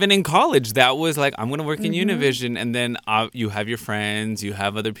 And then even in college, that was like, I'm going to work in Univision. And then you have your friends, you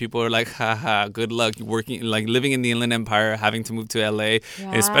have other people who are like, ha, ha, good luck. You're working, like, living in the Inland Empire, having to move to LA,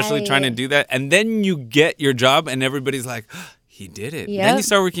 especially trying to do that. And then you get your job and everybody's like, he did it. Then you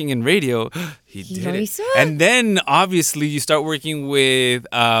start working in radio. He did it. And then obviously you start working with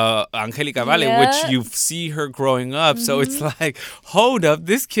Angelica Vale, which you see her growing up. So it's like, hold up,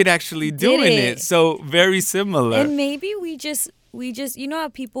 this kid actually doing it. So very similar. And maybe we just how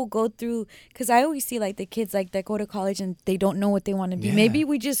people go through, because I always see like the kids like that go to college and they don't know what they want to be. Maybe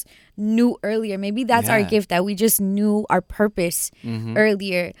we just knew earlier. Maybe that's our gift, that we just knew our purpose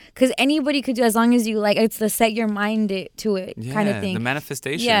earlier. Because anybody could do, as long as you like, it's the set your mind to it kind of thing. The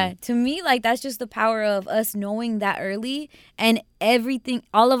manifestation. Yeah, to me, like that's just the power of us knowing that early, and everything,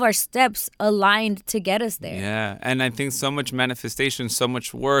 all of our steps aligned to get us there. Yeah, and I think so much manifestation, so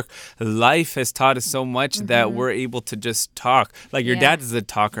much work, life has taught us so much that we're able to just talk. Like your dad is the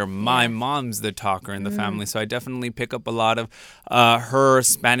talker, my mom's the talker in the family, so I definitely pick up a lot of her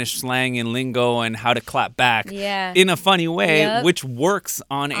Spanish slang and lingo and how to clap back in a funny way, which works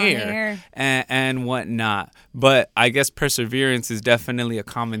on air. And whatnot. But I guess perseverance is definitely a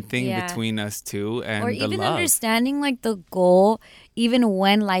common thing between us two, and or the even love. Understanding like the goal even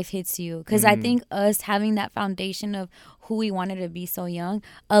when life hits you, because I think us having that foundation of who we wanted to be so young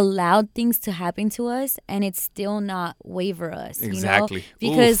allowed things to happen to us, and it's still not waver us. Exactly.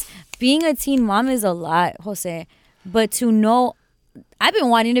 Because being a teen mom is a lot, Jose, but to know, I've been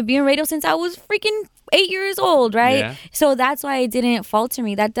wanting to be in radio since I was freaking 8 years old, right? Yeah. So that's why it didn't falter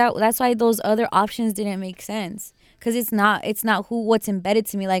me. That's why those other options didn't make sense. Because it's not what's embedded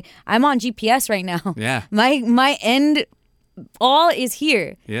to me. Like, I'm on GPS right now. Yeah. My end all is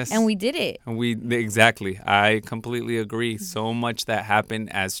here. Yes. And we did it. And exactly. I completely agree. So much that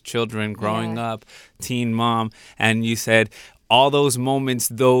happened as children growing up, teen mom. And you said all those moments,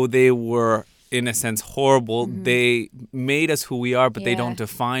 though they were in a sense horrible, they made us who we are, but they don't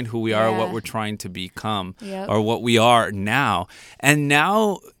define who we are or what we're trying to become or what we are now. And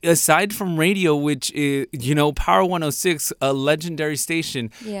now, aside from radio, which is, Power 106, a legendary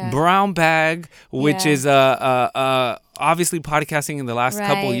station, Brown Bag, which is obviously podcasting in the last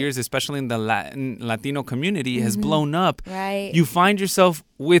couple of years, especially in the Latino community, has blown up. Right. You find yourself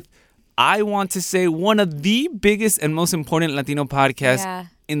with, I want to say, one of the biggest and most important Latino podcasts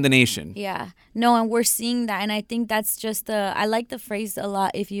in the nation. Yeah. No, and we're seeing that. And I think that's just I like the phrase a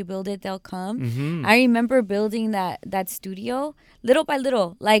lot, if you build it, they'll come. I remember building that studio little by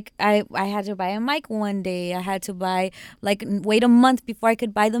little. Like I had to buy a mic one day. I had to wait a month before I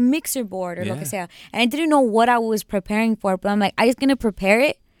could buy the mixer board or lo que sea. And I didn't know what I was preparing for, but I'm like, I'm just going to prepare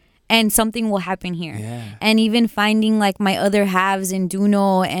it, and something will happen here. Yeah. And even finding like my other halves in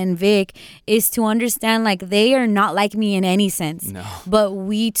Duno and Vic is to understand like they are not like me in any sense. No. But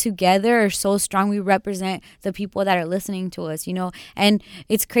we together are so strong. We represent the people that are listening to us, And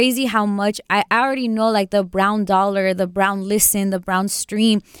it's crazy how much I already know, like the brown dollar, the brown listen, the brown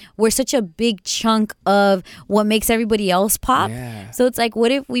stream. We're such a big chunk of what makes everybody else pop. Yeah. So it's like,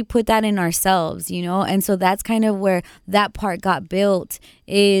 what if we put that in ourselves, And so that's kind of where that part got built,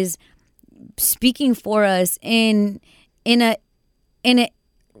 is speaking for us in a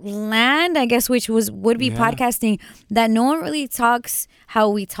land, I guess, which would be podcasting, that no one really talks how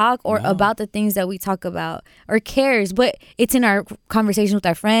we talk or about the things that we talk about or cares, but it's in our conversations with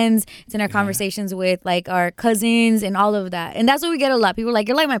our friends, it's in our conversations with like our cousins and all of that, and that's what we get a lot. People are like,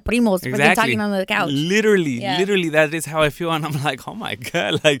 you're like my primos, freaking talking on the couch. Literally that is how I feel, and I'm like, oh my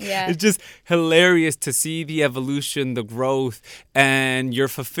god, like it's just hilarious to see the evolution, the growth, and you're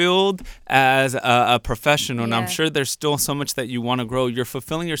fulfilled as a professional, and I'm sure there's still so much that you want to grow. You're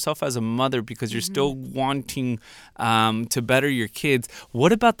fulfilling yourself as a mother because you're still wanting to better your kids.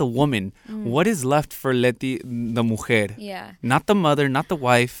 What about the woman? What is left for Leti, the mujer? Yeah. Not the mother, not the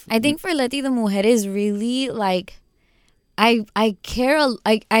wife. I think for Leti, the mujer is really like, I care.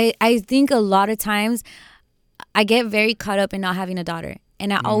 I think a lot of times I get very caught up in not having a daughter.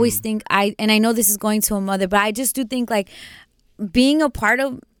 And I always think I know this is going to a mother, but I just do think like being a part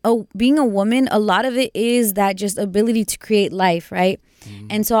of being a woman, a lot of it is that just ability to create life, right?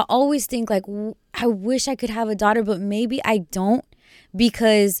 And so I always think like, I wish I could have a daughter, but maybe I don't,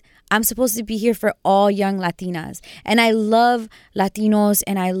 because I'm supposed to be here for all young Latinas. And I love Latinos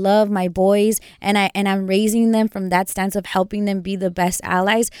and I love my boys, and I'm raising them from that stance of helping them be the best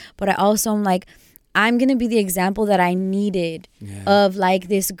allies. But I also am like, I'm going to be the example that I needed of like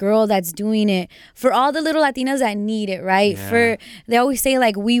this girl that's doing it for all the little Latinas that need it, right? They always say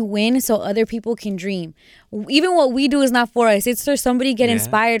like we win so other people can dream. Even what we do is not for us. It's for somebody get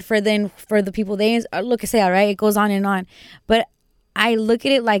inspired for the people they look at, say, all right, it goes on and on. But I look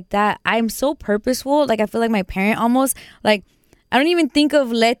at it like that. I'm so purposeful. Like I feel like my parent almost, like I don't even think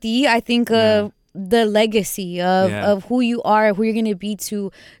of Leti. I think of the legacy of who you are, who you're gonna be to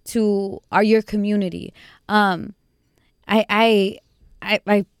your community. I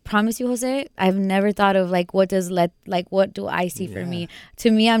promise you, Jose, I've never thought of like what do I see for me.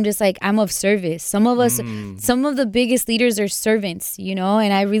 To me, I'm just like, I'm of service. Some of us, some of the biggest leaders are servants, you know,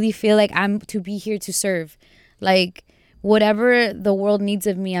 and I really feel like I'm to be here to serve. Like whatever the world needs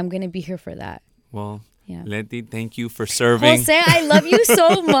of me, I'm gonna be here for that. Well, Leti, thank you for serving. Jose, I love you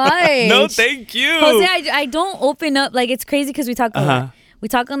so much. No, thank you. Jose, I don't open up. Like, it's crazy because we talk a lot. We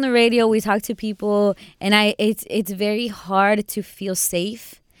talk on the radio, we talk to people, and it's very hard to feel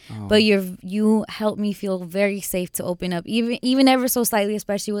safe. But you help me feel very safe to open up, even ever so slightly,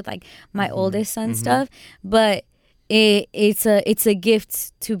 especially with like my oldest son stuff. But it's a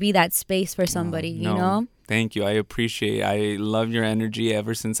gift to be that space for somebody, you know? Thank you. I appreciate it. I love your energy.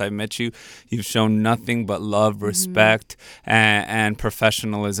 Ever since I met you, you've shown nothing but love, respect, and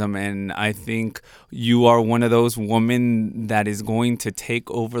professionalism. And I think you are one of those women that is going to take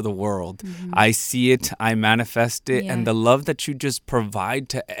over the world. I see it. I manifest it. And the love that you just provide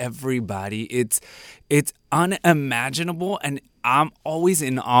to everybody, it's unimaginable. And I'm always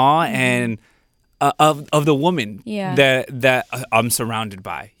in awe and of the woman that I'm surrounded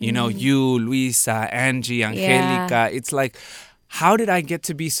by. You know, you, Luisa, Angie, Angelica. It's like, how did I get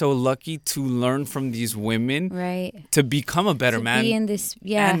to be so lucky to learn from these women? Right. To become a better man. Be in this,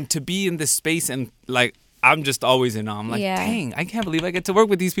 and to be in this space. And like, I'm just always in awe. I'm like, dang, I can't believe I get to work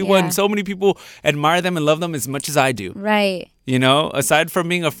with these people. And so many people admire them and love them as much as I do. Right. You know, aside from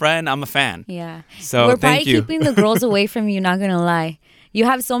being a friend, I'm a fan. Yeah. So we're thank you. We're probably keeping the girls away from you, not going to lie. You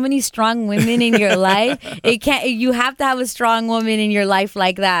have so many strong women in your life. You have to have a strong woman in your life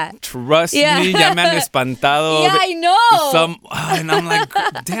like that. Trust me, ya me han espantado. Yeah, I know. And I'm like,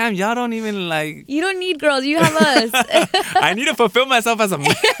 damn, y'all don't even like. You don't need girls. You have us. I need to fulfill myself as a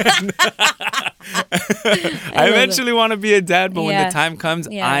man. I eventually want to be a dad, but when the time comes,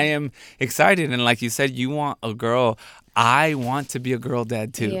 I am excited. And like you said, you want a girl. I want to be a girl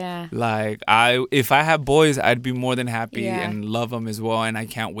dad too. Yeah. Like if I have boys, I'd be more than happy and love them as well. And I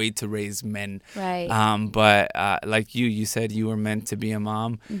can't wait to raise men. Right. But like you said you were meant to be a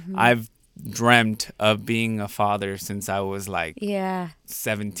mom. I've dreamt of being a father since I was like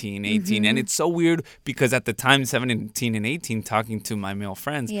 17, 18. And it's so weird because at the time, 17 and 18, talking to my male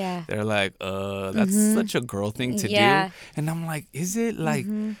friends, they're like, that's such a girl thing to do. And I'm like, is it? Like,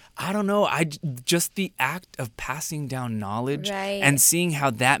 I don't know. Just the act of passing down knowledge and seeing how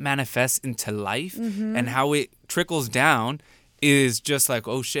that manifests into life and how it trickles down is just like,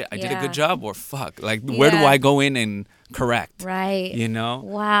 oh shit, I did a good job, or fuck. Like, where do I go in and correct? Right. You know?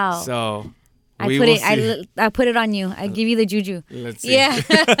 Wow. So I put it on you. I give you the juju. Let's see. Yeah.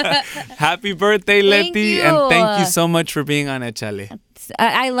 Happy birthday, Thank Leti. you. And thank you so much for being on Echale.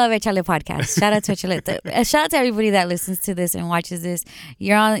 I love Echale podcast. Shout out to Echale. Shout out to everybody that listens to this and watches this.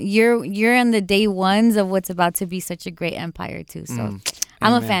 You're on the day ones of what's about to be such a great empire too. So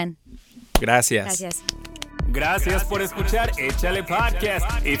I'm a fan. Gracias. Gracias. Gracias por escuchar Échale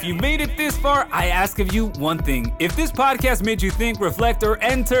Podcast. If you made it this far, I ask of you one thing. If this podcast made you think, reflect, or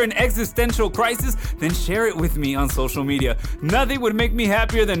enter an existential crisis, then share it with me on social media. Nothing would make me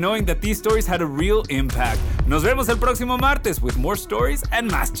happier than knowing that these stories had a real impact. Nos vemos el próximo martes with more stories and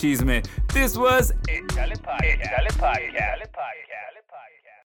más chisme. This was Échale Podcast. Échale Podcast.